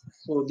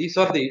 So these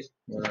are the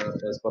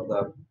as per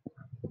the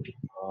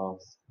uh,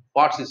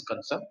 parts is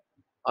concerned.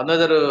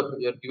 Another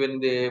you are given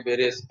the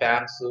various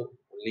spans,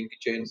 link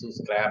chains,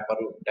 scrapper,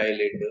 tie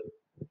lead,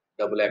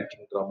 double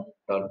acting drum,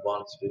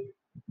 advanced,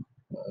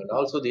 and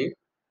also the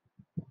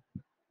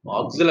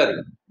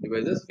auxiliary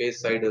devices,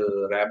 face side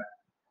ramp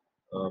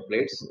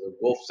plates,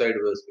 both side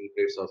spill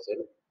plates also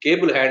there.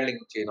 Cable handling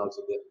chain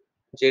also there.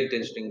 Chain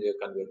tensioning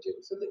conveyor chain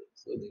also there.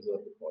 So these are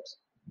the parts.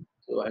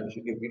 So I'm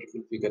showing a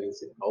beautiful figure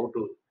is how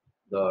to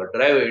the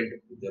drive end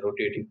with the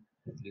rotating.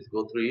 Please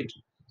go through it.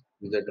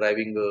 With the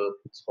driving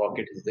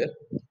sprocket is there.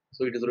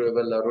 So it is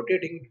well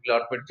rotating. It will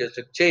automate just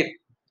a chain,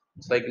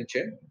 cycle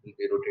chain will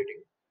be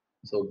rotating.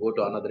 So go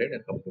to another end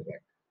and come to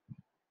back.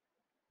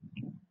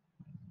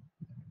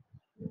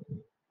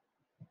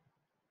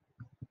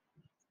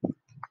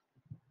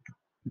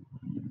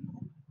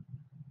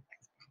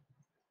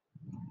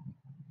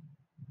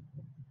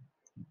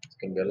 It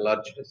can be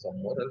enlarged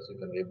some more else you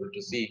can be able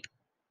to see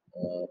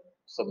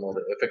some more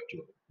effective.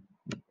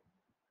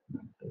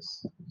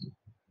 Yes.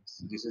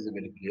 This is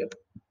very clear.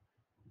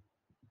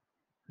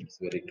 It's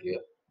very clear.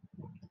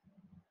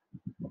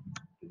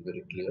 It's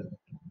very clear.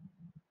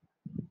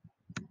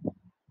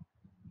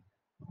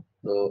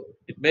 So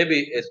it may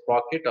be a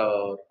sprocket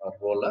or a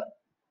roller.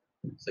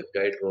 It's a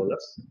guide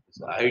rollers.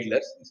 It's a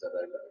idlers.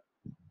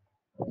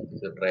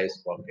 It's a dry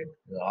sprocket.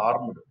 The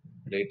armed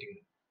plating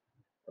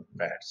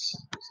pads.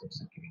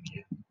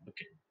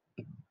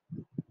 Okay.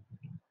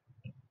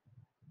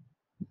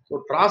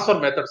 So transfer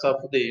methods of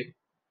the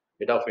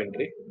head of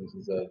entry. This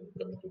is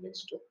coming to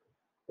next.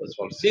 First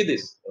of all, see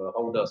this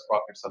how the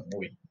sprockets are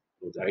moving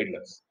to the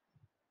idlers.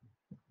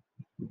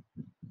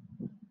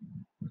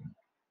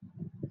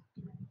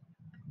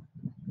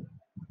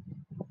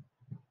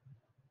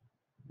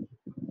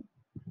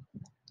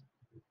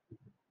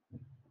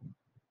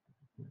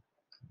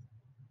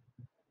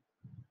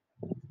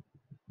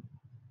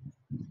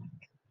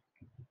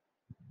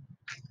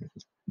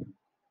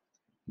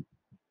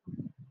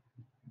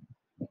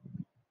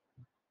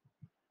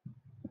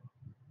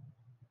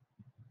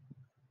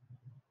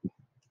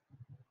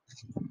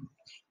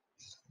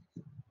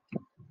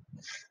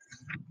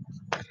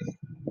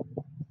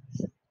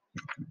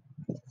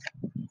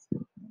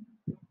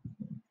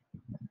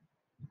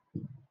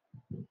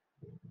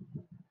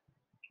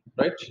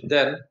 Right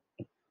then,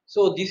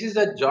 so this is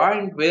a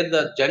joint where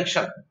the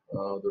junction,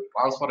 the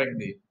transferring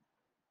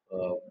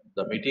uh,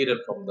 the material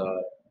from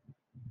the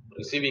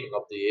receiving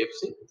of the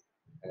AFC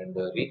and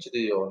reach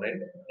the on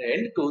end.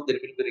 End to there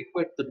will be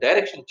required the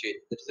direction change.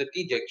 There is a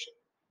T junction.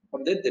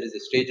 From there there is a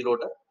stage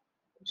loader.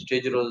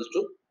 Stage loader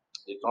to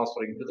the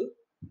transferring to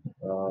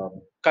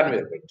the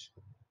conveyor belt.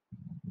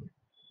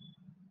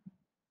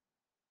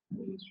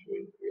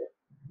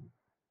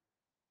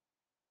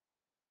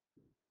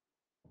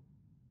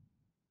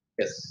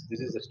 Yes, this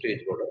is a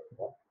stage loader.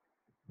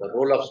 The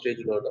role of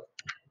stage loader.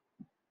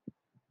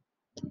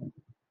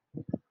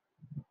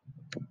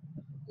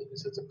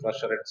 This is a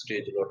crusher and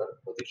stage loader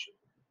position.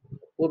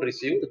 Food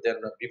received,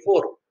 then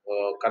before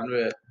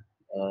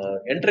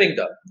entering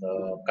the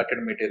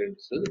cutted material,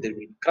 so they will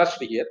be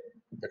crushed here.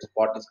 That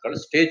spot is called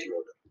stage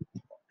loader.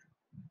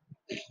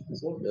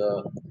 So the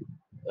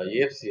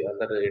AFC,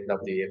 other end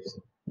of the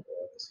AFC,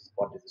 this is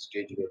what is the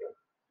stage loader.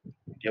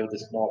 You have the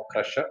small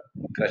crusher,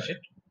 crush it,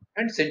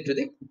 and send to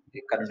the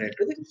conveyor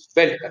to the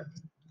belt conveyor.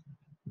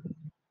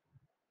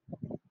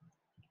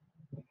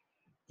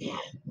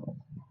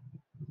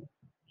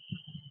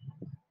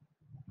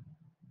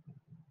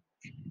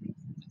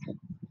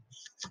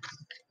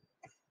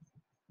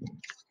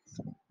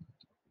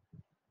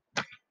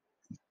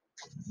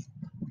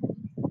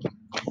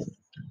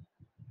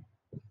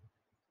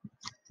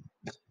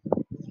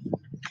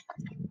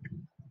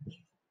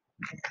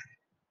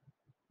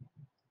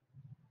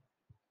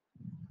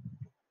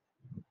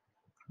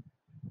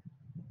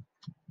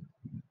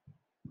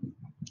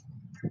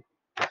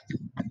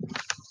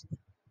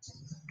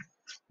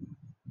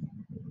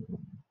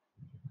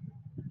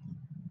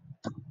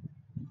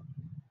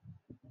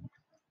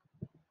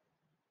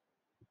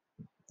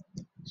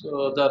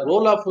 So the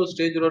role of a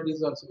stage loader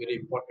is also very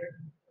important.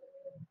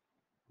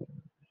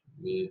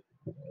 We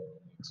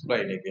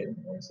explain again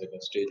once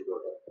again stage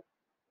loader.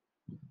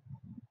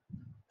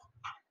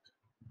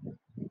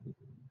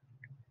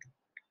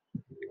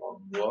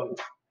 Long wall.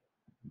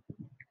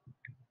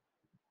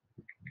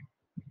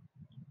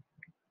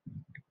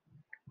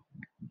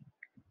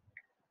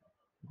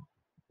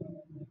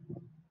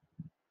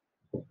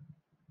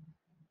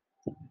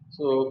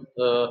 So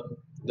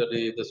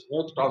the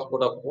smooth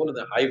transport of coal in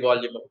the high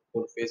volume of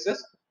coal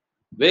phases,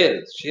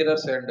 where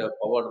shearers and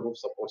powered roof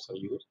supports are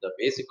used. The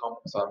basic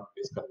components are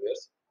base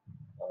conveyors.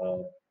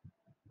 Uh,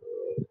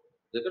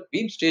 there's a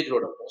beam stage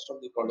loader. Most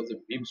of the call is a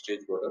beam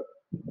stage loader.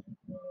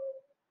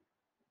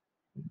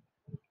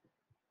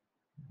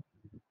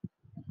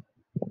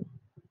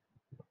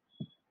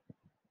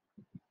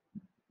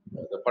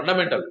 The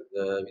fundamental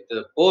with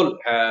the coal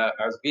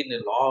has been a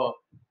long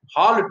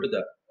hauled to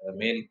the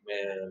main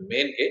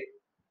gate.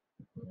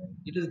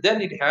 It is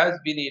then it has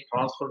been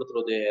transferred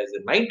through the as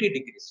a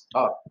 90-degree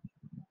star.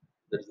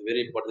 That is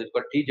very important. It's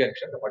got T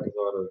junction. What is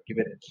our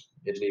given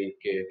early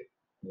K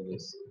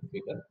this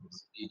figure?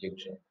 It's T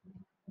junction.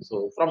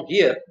 So from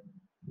here,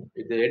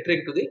 it is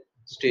entering to the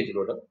stage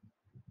loader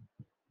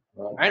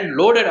and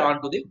loaded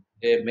onto the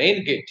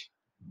main gate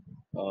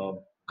uh,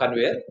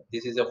 conveyor.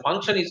 This is a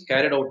function is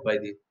carried out by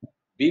the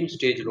beam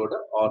stage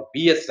loader or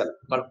BSL,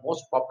 called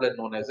most popular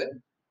known as a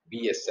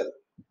BSL,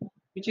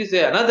 which is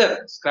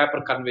another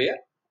scraper conveyor.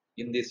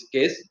 In this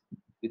case,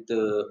 with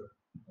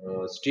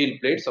steel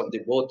plates of the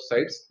both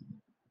sides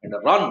and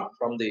run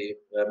from the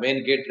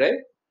main gate drive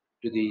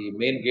to the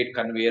main gate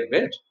conveyor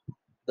belt.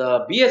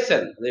 The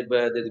BSL,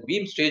 the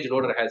beam stage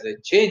loader, has a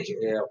change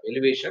of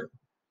elevation,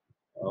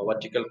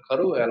 vertical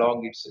curve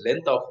along its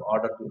length of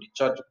order to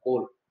discharge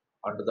coal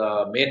onto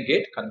the main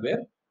gate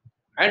conveyor.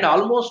 And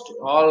almost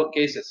all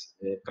cases,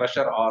 a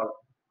crusher or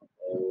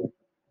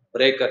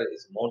breaker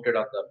is mounted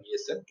on the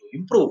BSL to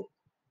improve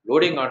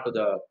loading onto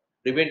the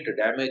prevent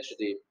damage to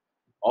the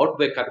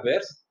outway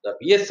conveyors. The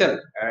BSL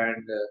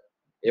and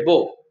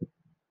above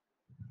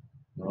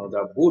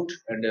the boot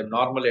and a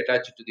normal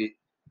attached to the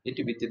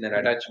it within an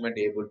attachment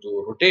able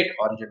to rotate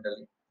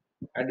horizontally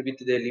and with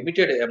the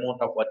limited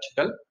amount of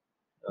vertical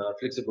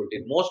flexibility.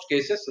 In most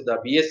cases, the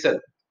BSL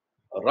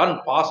run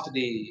past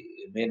the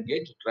main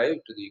gate, drive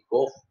to the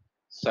Gulf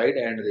side,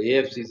 and the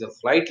AFC is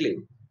slightly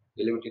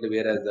elevated,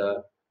 whereas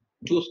the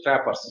two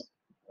strappers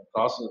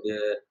across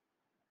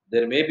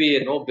there may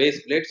be no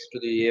base plates to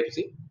the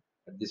AFC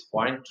at this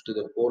point to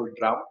the pole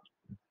drum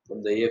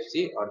from the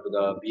AFC onto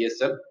the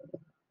BSL.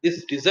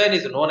 This design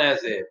is known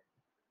as a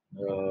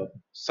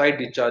side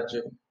discharge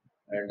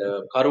and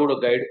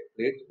curved guide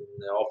plate,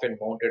 often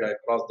mounted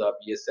across the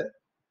BSL.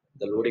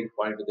 The loading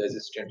point to the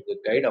assistant to the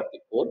guide of the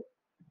pole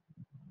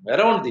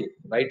around the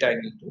right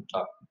angle to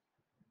top.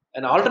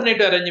 An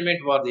alternative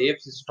arrangement was the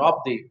AFC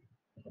stop the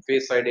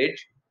face side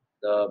edge,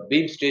 the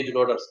beam stage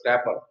loader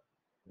scrapper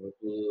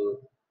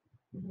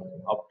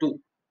up to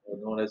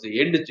known as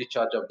the end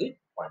discharge of the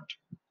point.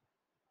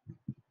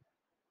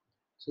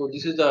 So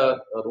this is the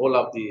role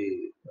of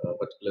the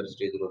particular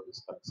stage load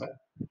is concerned.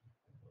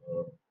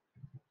 Uh,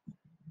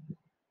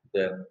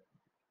 then,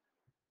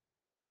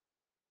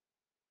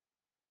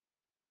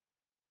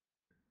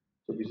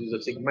 so this is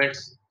the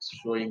segments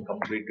showing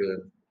complete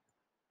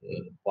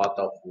path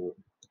of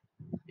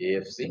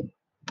AFC.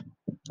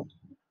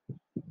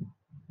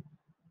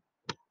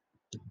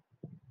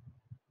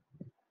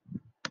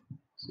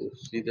 So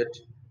see that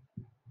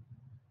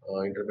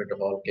intermittent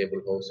hall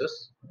cable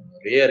houses,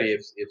 rear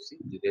AFC,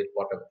 the rear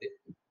part of the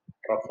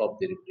trough of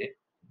the retain,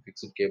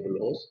 fixed cable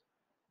hose,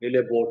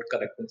 relay board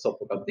connecting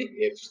support of the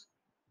AFC.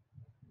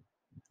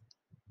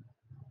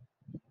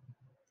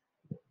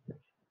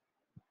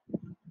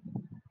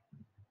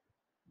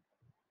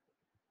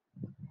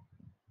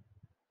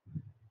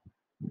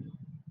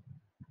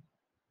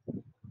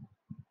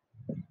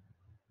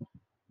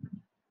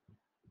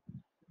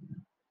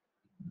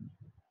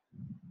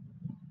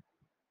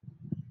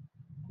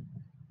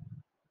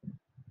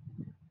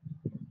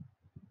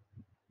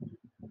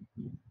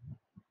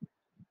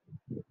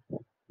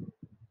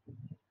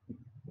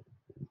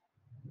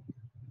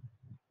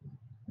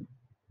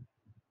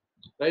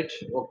 Right?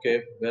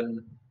 Okay.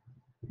 Then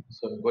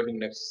so I'm going to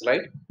next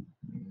slide.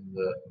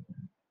 The-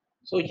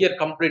 so here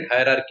complete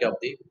hierarchy of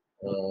the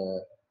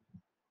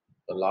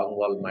long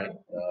wall mine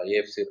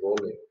AFC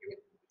role in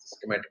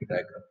schematic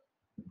diagram.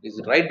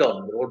 Is write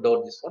down, wrote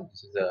down this one.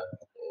 This is a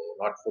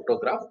not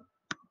photograph.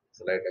 It's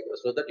a light diagram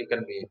so that you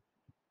can be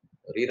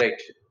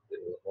rewrite the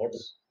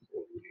notes. So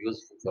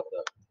useful for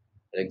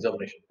the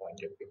examination point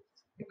of view.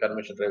 The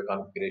conventional drive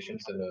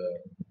configurations and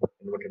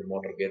inverted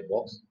motor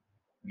gearbox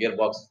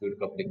fluid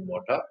coupling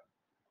motor,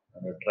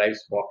 drive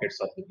sprockets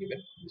are the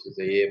given. This is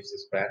the AFC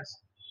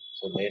spans.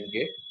 So main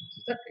gate, this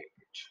is the tail gate.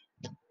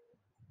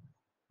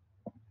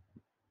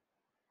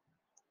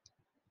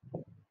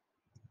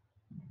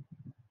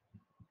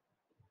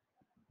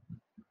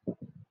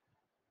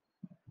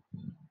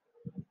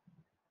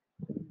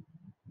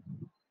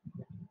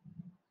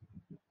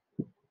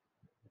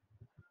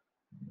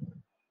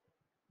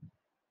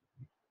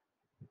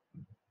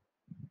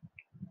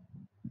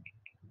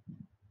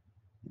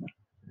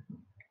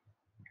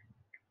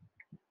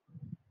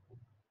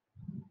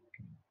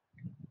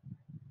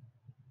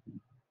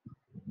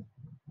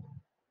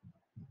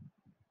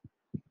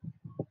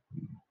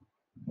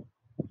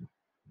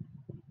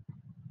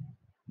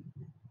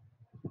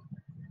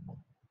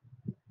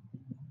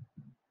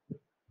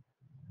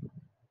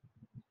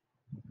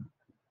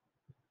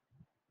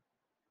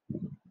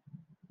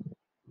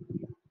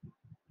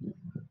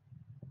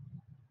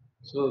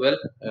 So well,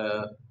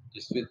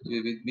 just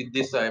with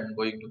this, I am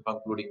going to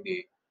concluding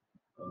the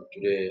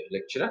today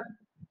lecture.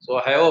 So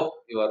I hope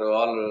you are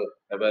all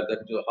aware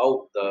that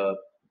how the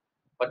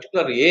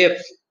particular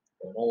AFC,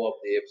 the move of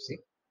the AFC,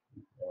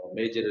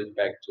 major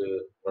impact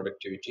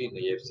productivity in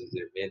the AFC is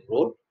a main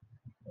role.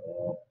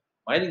 Uh,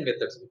 Mining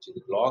methods, which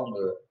is long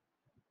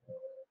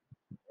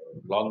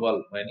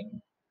wall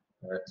mining,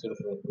 actually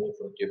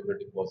from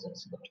capability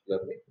persons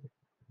particularly.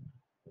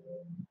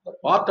 The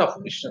part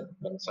of mission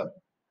concern.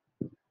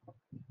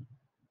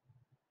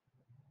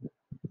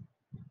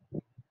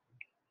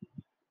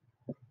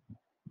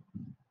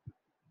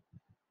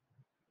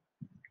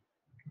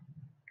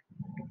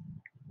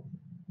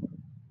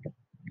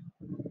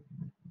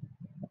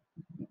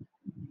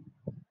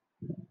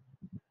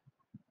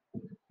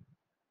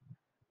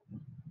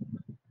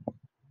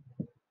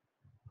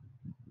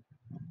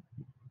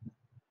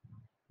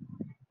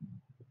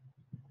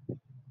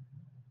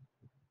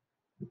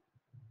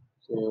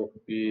 So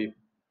we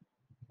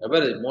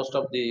aware that most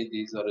of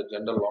these are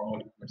general long haul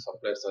equipment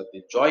suppliers are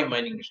the joy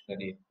mining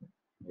machinery,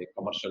 the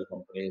commercial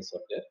companies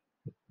are there,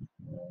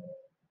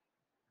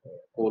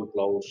 coal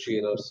plow,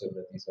 shearers, and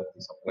these are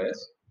the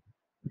suppliers.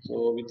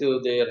 So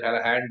with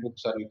their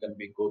handbooks, or you can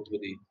be go through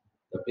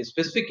the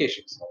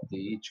specifications of the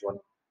each one.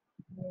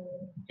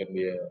 Can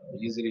be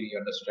easily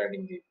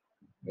understanding the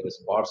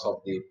various parts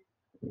of the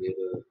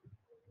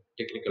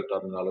technical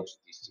terminology.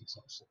 These things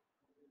also.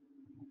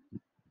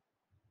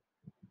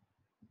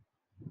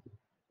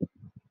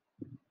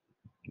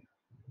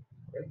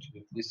 Right.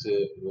 With this,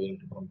 going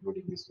to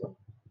concluding this one.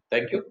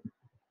 Thank you.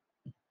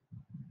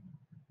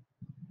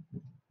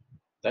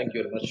 Thank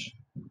you very much.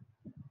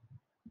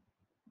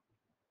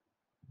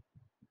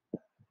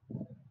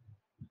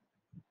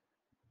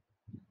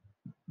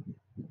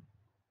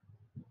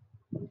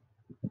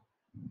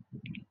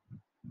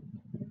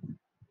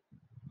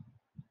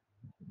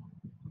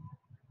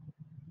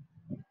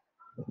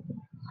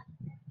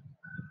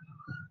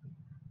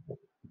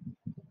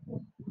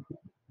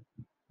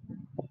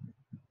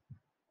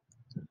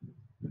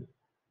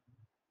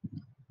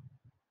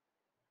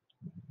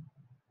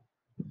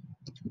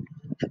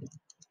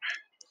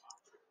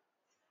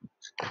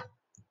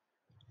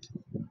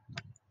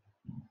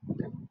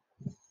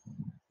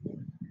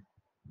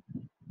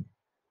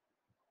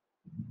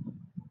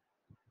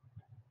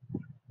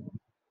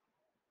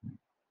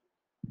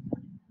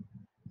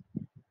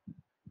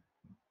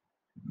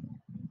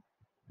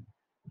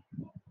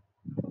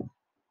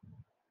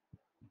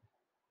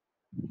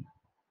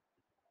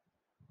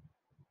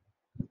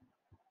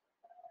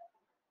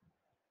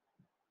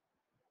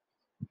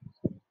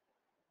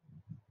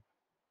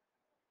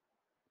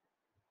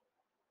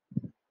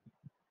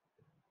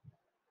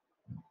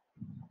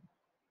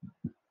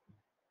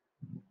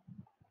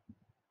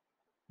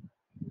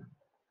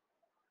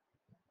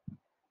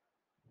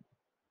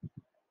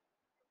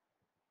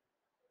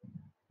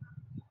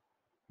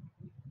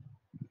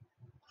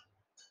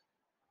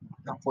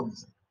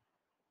 components.